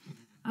can.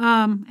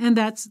 And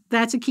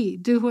that's a key.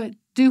 Do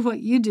what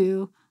you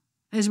do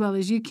as well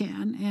as you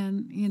can,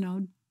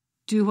 and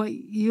do what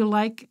you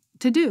like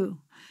to do.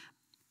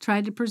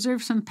 Try to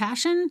preserve some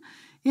passion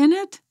in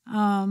it.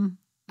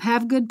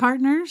 Have good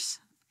partners,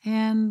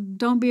 and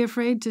don't be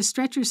afraid to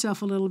stretch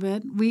yourself a little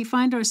bit. We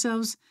find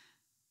ourselves,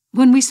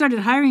 when we started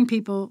hiring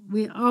people,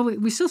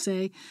 we still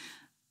say,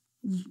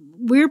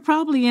 we're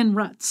probably in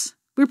ruts.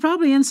 We're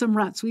probably in some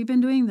ruts. We've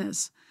been doing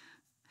this.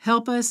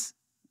 Help us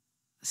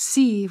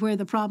see where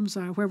the problems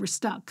are, where we're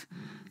stuck.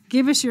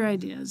 Give us your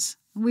ideas.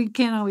 We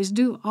can't always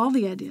do all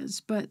the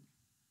ideas, but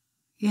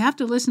you have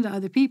to listen to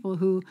other people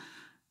who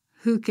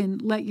can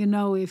let you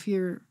know if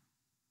you're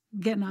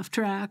getting off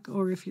track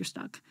or if you're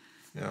stuck.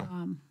 Yeah.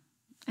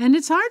 And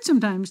it's hard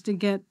sometimes to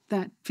get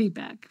that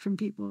feedback from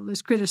people.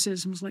 There's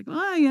criticisms like,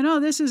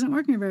 this isn't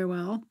working very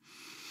well.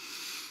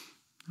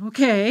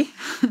 Okay,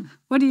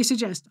 what do you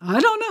suggest? I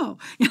don't know.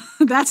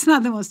 That's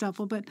not the most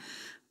helpful.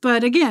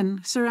 But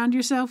again, surround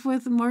yourself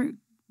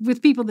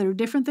with people that are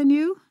different than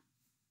you,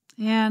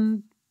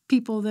 and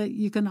people that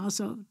you can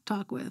also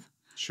talk with.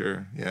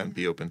 Sure, yeah, and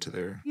be open to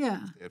what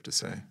they have to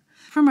say.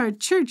 From our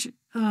church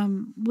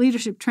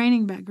leadership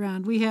training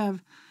background, we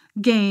have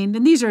gained,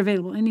 and these are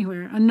available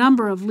anywhere, a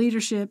number of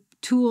leadership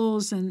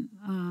tools and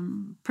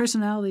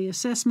personality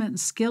assessment and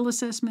skill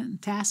assessment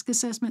and task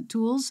assessment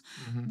tools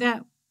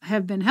that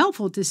have been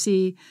helpful to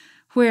see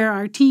where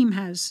our team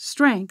has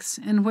strengths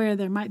and where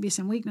there might be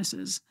some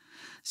weaknesses.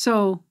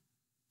 So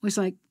it's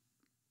like,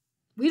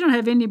 we don't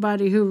have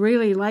anybody who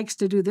really likes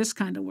to do this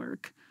kind of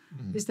work.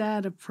 Is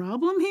that a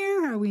problem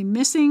here? Are we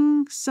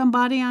missing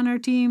somebody on our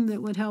team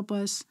that would help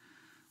us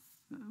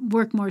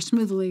work more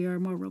smoothly or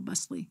more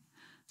robustly?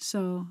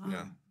 So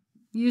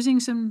using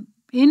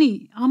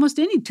almost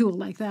any tool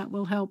like that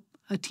will help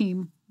a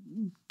team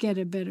get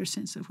a better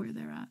sense of where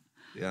they're at.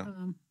 Yeah.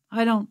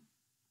 I don't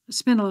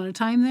spend a lot of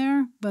time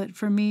there, but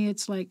for me,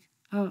 it's like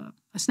a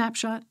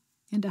snapshot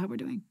into how we're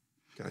doing.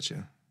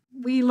 Gotcha.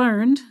 We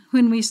learned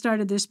when we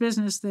started this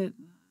business that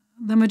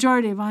the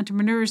majority of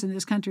entrepreneurs in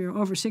this country are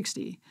over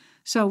 60.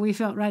 So we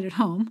felt right at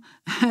home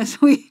as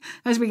we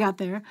got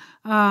there.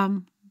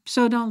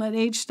 So don't let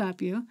age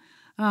stop you.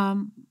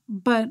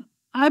 But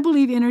I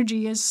believe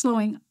energy is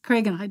slowing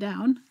Craig and I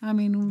down. I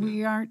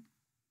mean,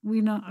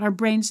 our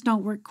brains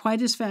don't work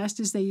quite as fast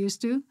as they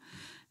used to.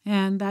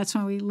 And that's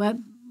why we let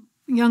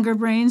younger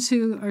brains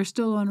who are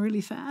still on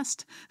really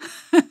fast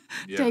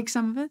take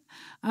some of it.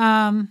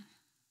 And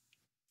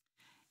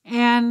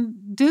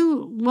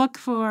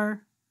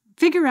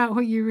figure out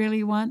what you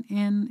really want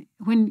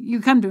when you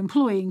come to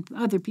employing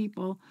other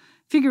people,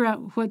 figure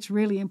out what's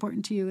really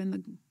important to you and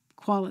the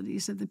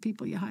qualities of the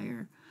people you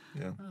hire.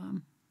 Yeah.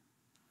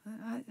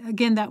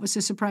 Again, that was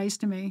a surprise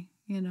to me,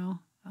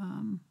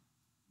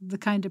 the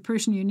kind of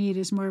person you need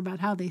is more about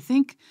how they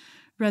think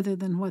rather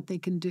than what they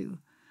can do.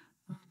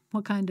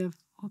 What kind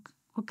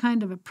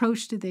of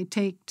approach do they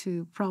take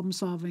to problem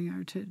solving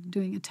or to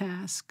doing a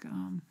task?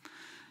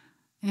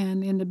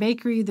 And in the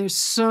bakery,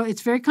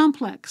 it's very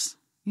complex.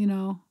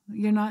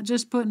 You're not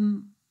just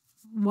putting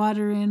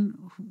water in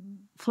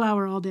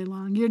flour all day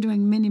long. You're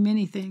doing many,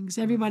 many things.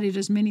 Everybody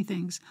does many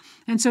things.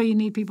 And so you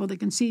need people that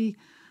can see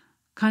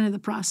kind of the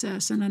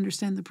process and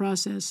understand the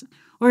process.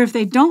 Or if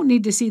they don't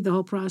need to see the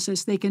whole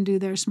process, they can do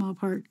their small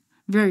part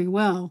very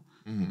well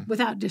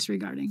without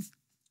disregarding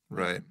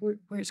where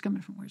it's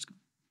coming from,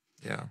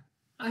 Yeah.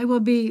 I will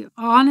be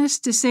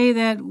honest to say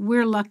that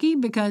we're lucky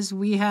because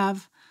we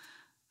have,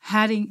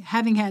 having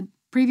had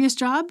previous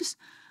jobs,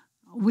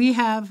 we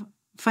have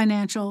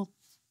financial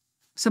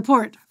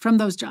support from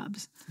those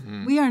jobs.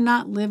 We are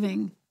not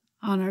living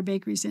on our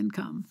bakery's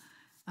income.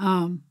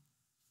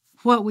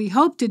 What we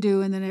hope to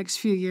do in the next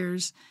few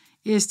years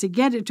is to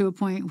get it to a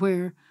point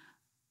where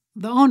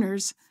the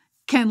owners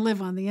can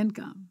live on the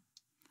income.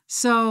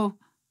 So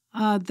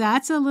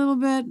that's a little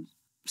bit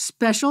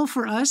special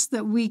for us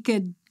that we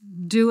could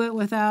do it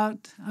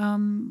without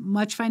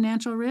much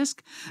financial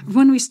risk.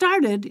 When we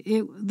started,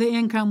 the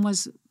income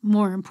was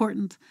more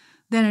important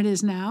than it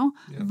is now,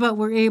 but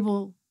we're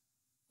able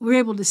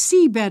to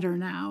see better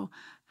now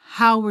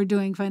how we're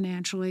doing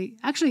financially.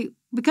 Actually,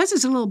 because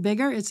it's a little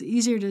bigger, it's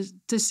easier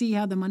to see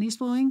how the money's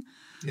flowing.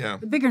 Yeah.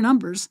 The bigger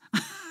numbers,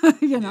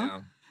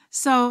 Yeah.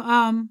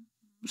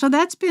 So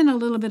that's been a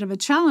little bit of a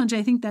challenge.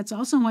 I think that's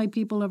also why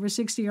people over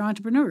 60 are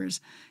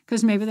entrepreneurs,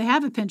 because maybe they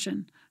have a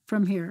pension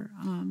from here.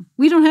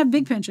 We don't have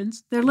big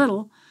pensions; they're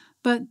little,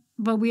 but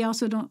we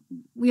also don't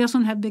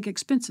have big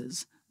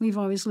expenses. We've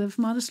always lived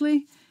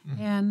modestly,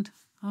 and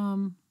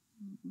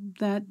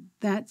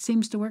that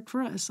seems to work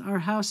for us. Our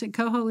house at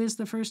Coho is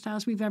the first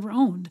house we've ever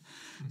owned,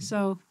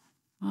 so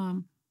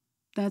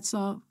that's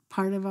all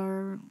part of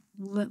our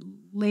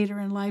later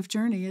in life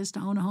journey is to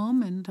own a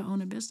home and to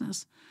own a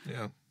business.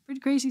 Yeah. Pretty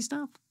crazy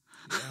stuff.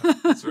 Yeah,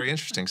 it's very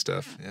interesting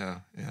stuff. Yeah.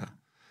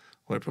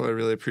 Well, I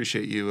really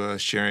appreciate you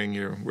sharing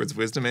your words of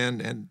wisdom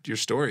and your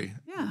story.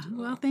 Yeah,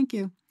 well, thank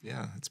you.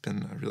 Yeah, it's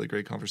been a really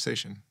great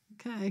conversation.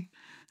 Okay.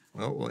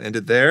 Well, we'll end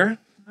it there.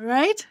 All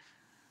right.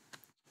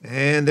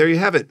 And there you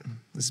have it.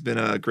 This has been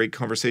a great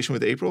conversation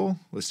with April,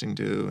 listening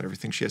to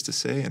everything she has to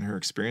say and her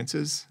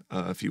experiences.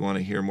 If you want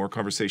to hear more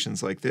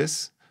conversations like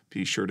this,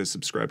 be sure to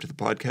subscribe to the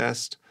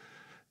podcast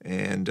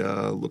and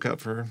look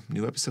out for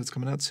new episodes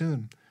coming out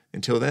soon.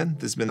 Until then,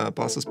 this has been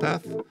Bossless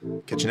Path.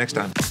 Catch you next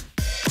time.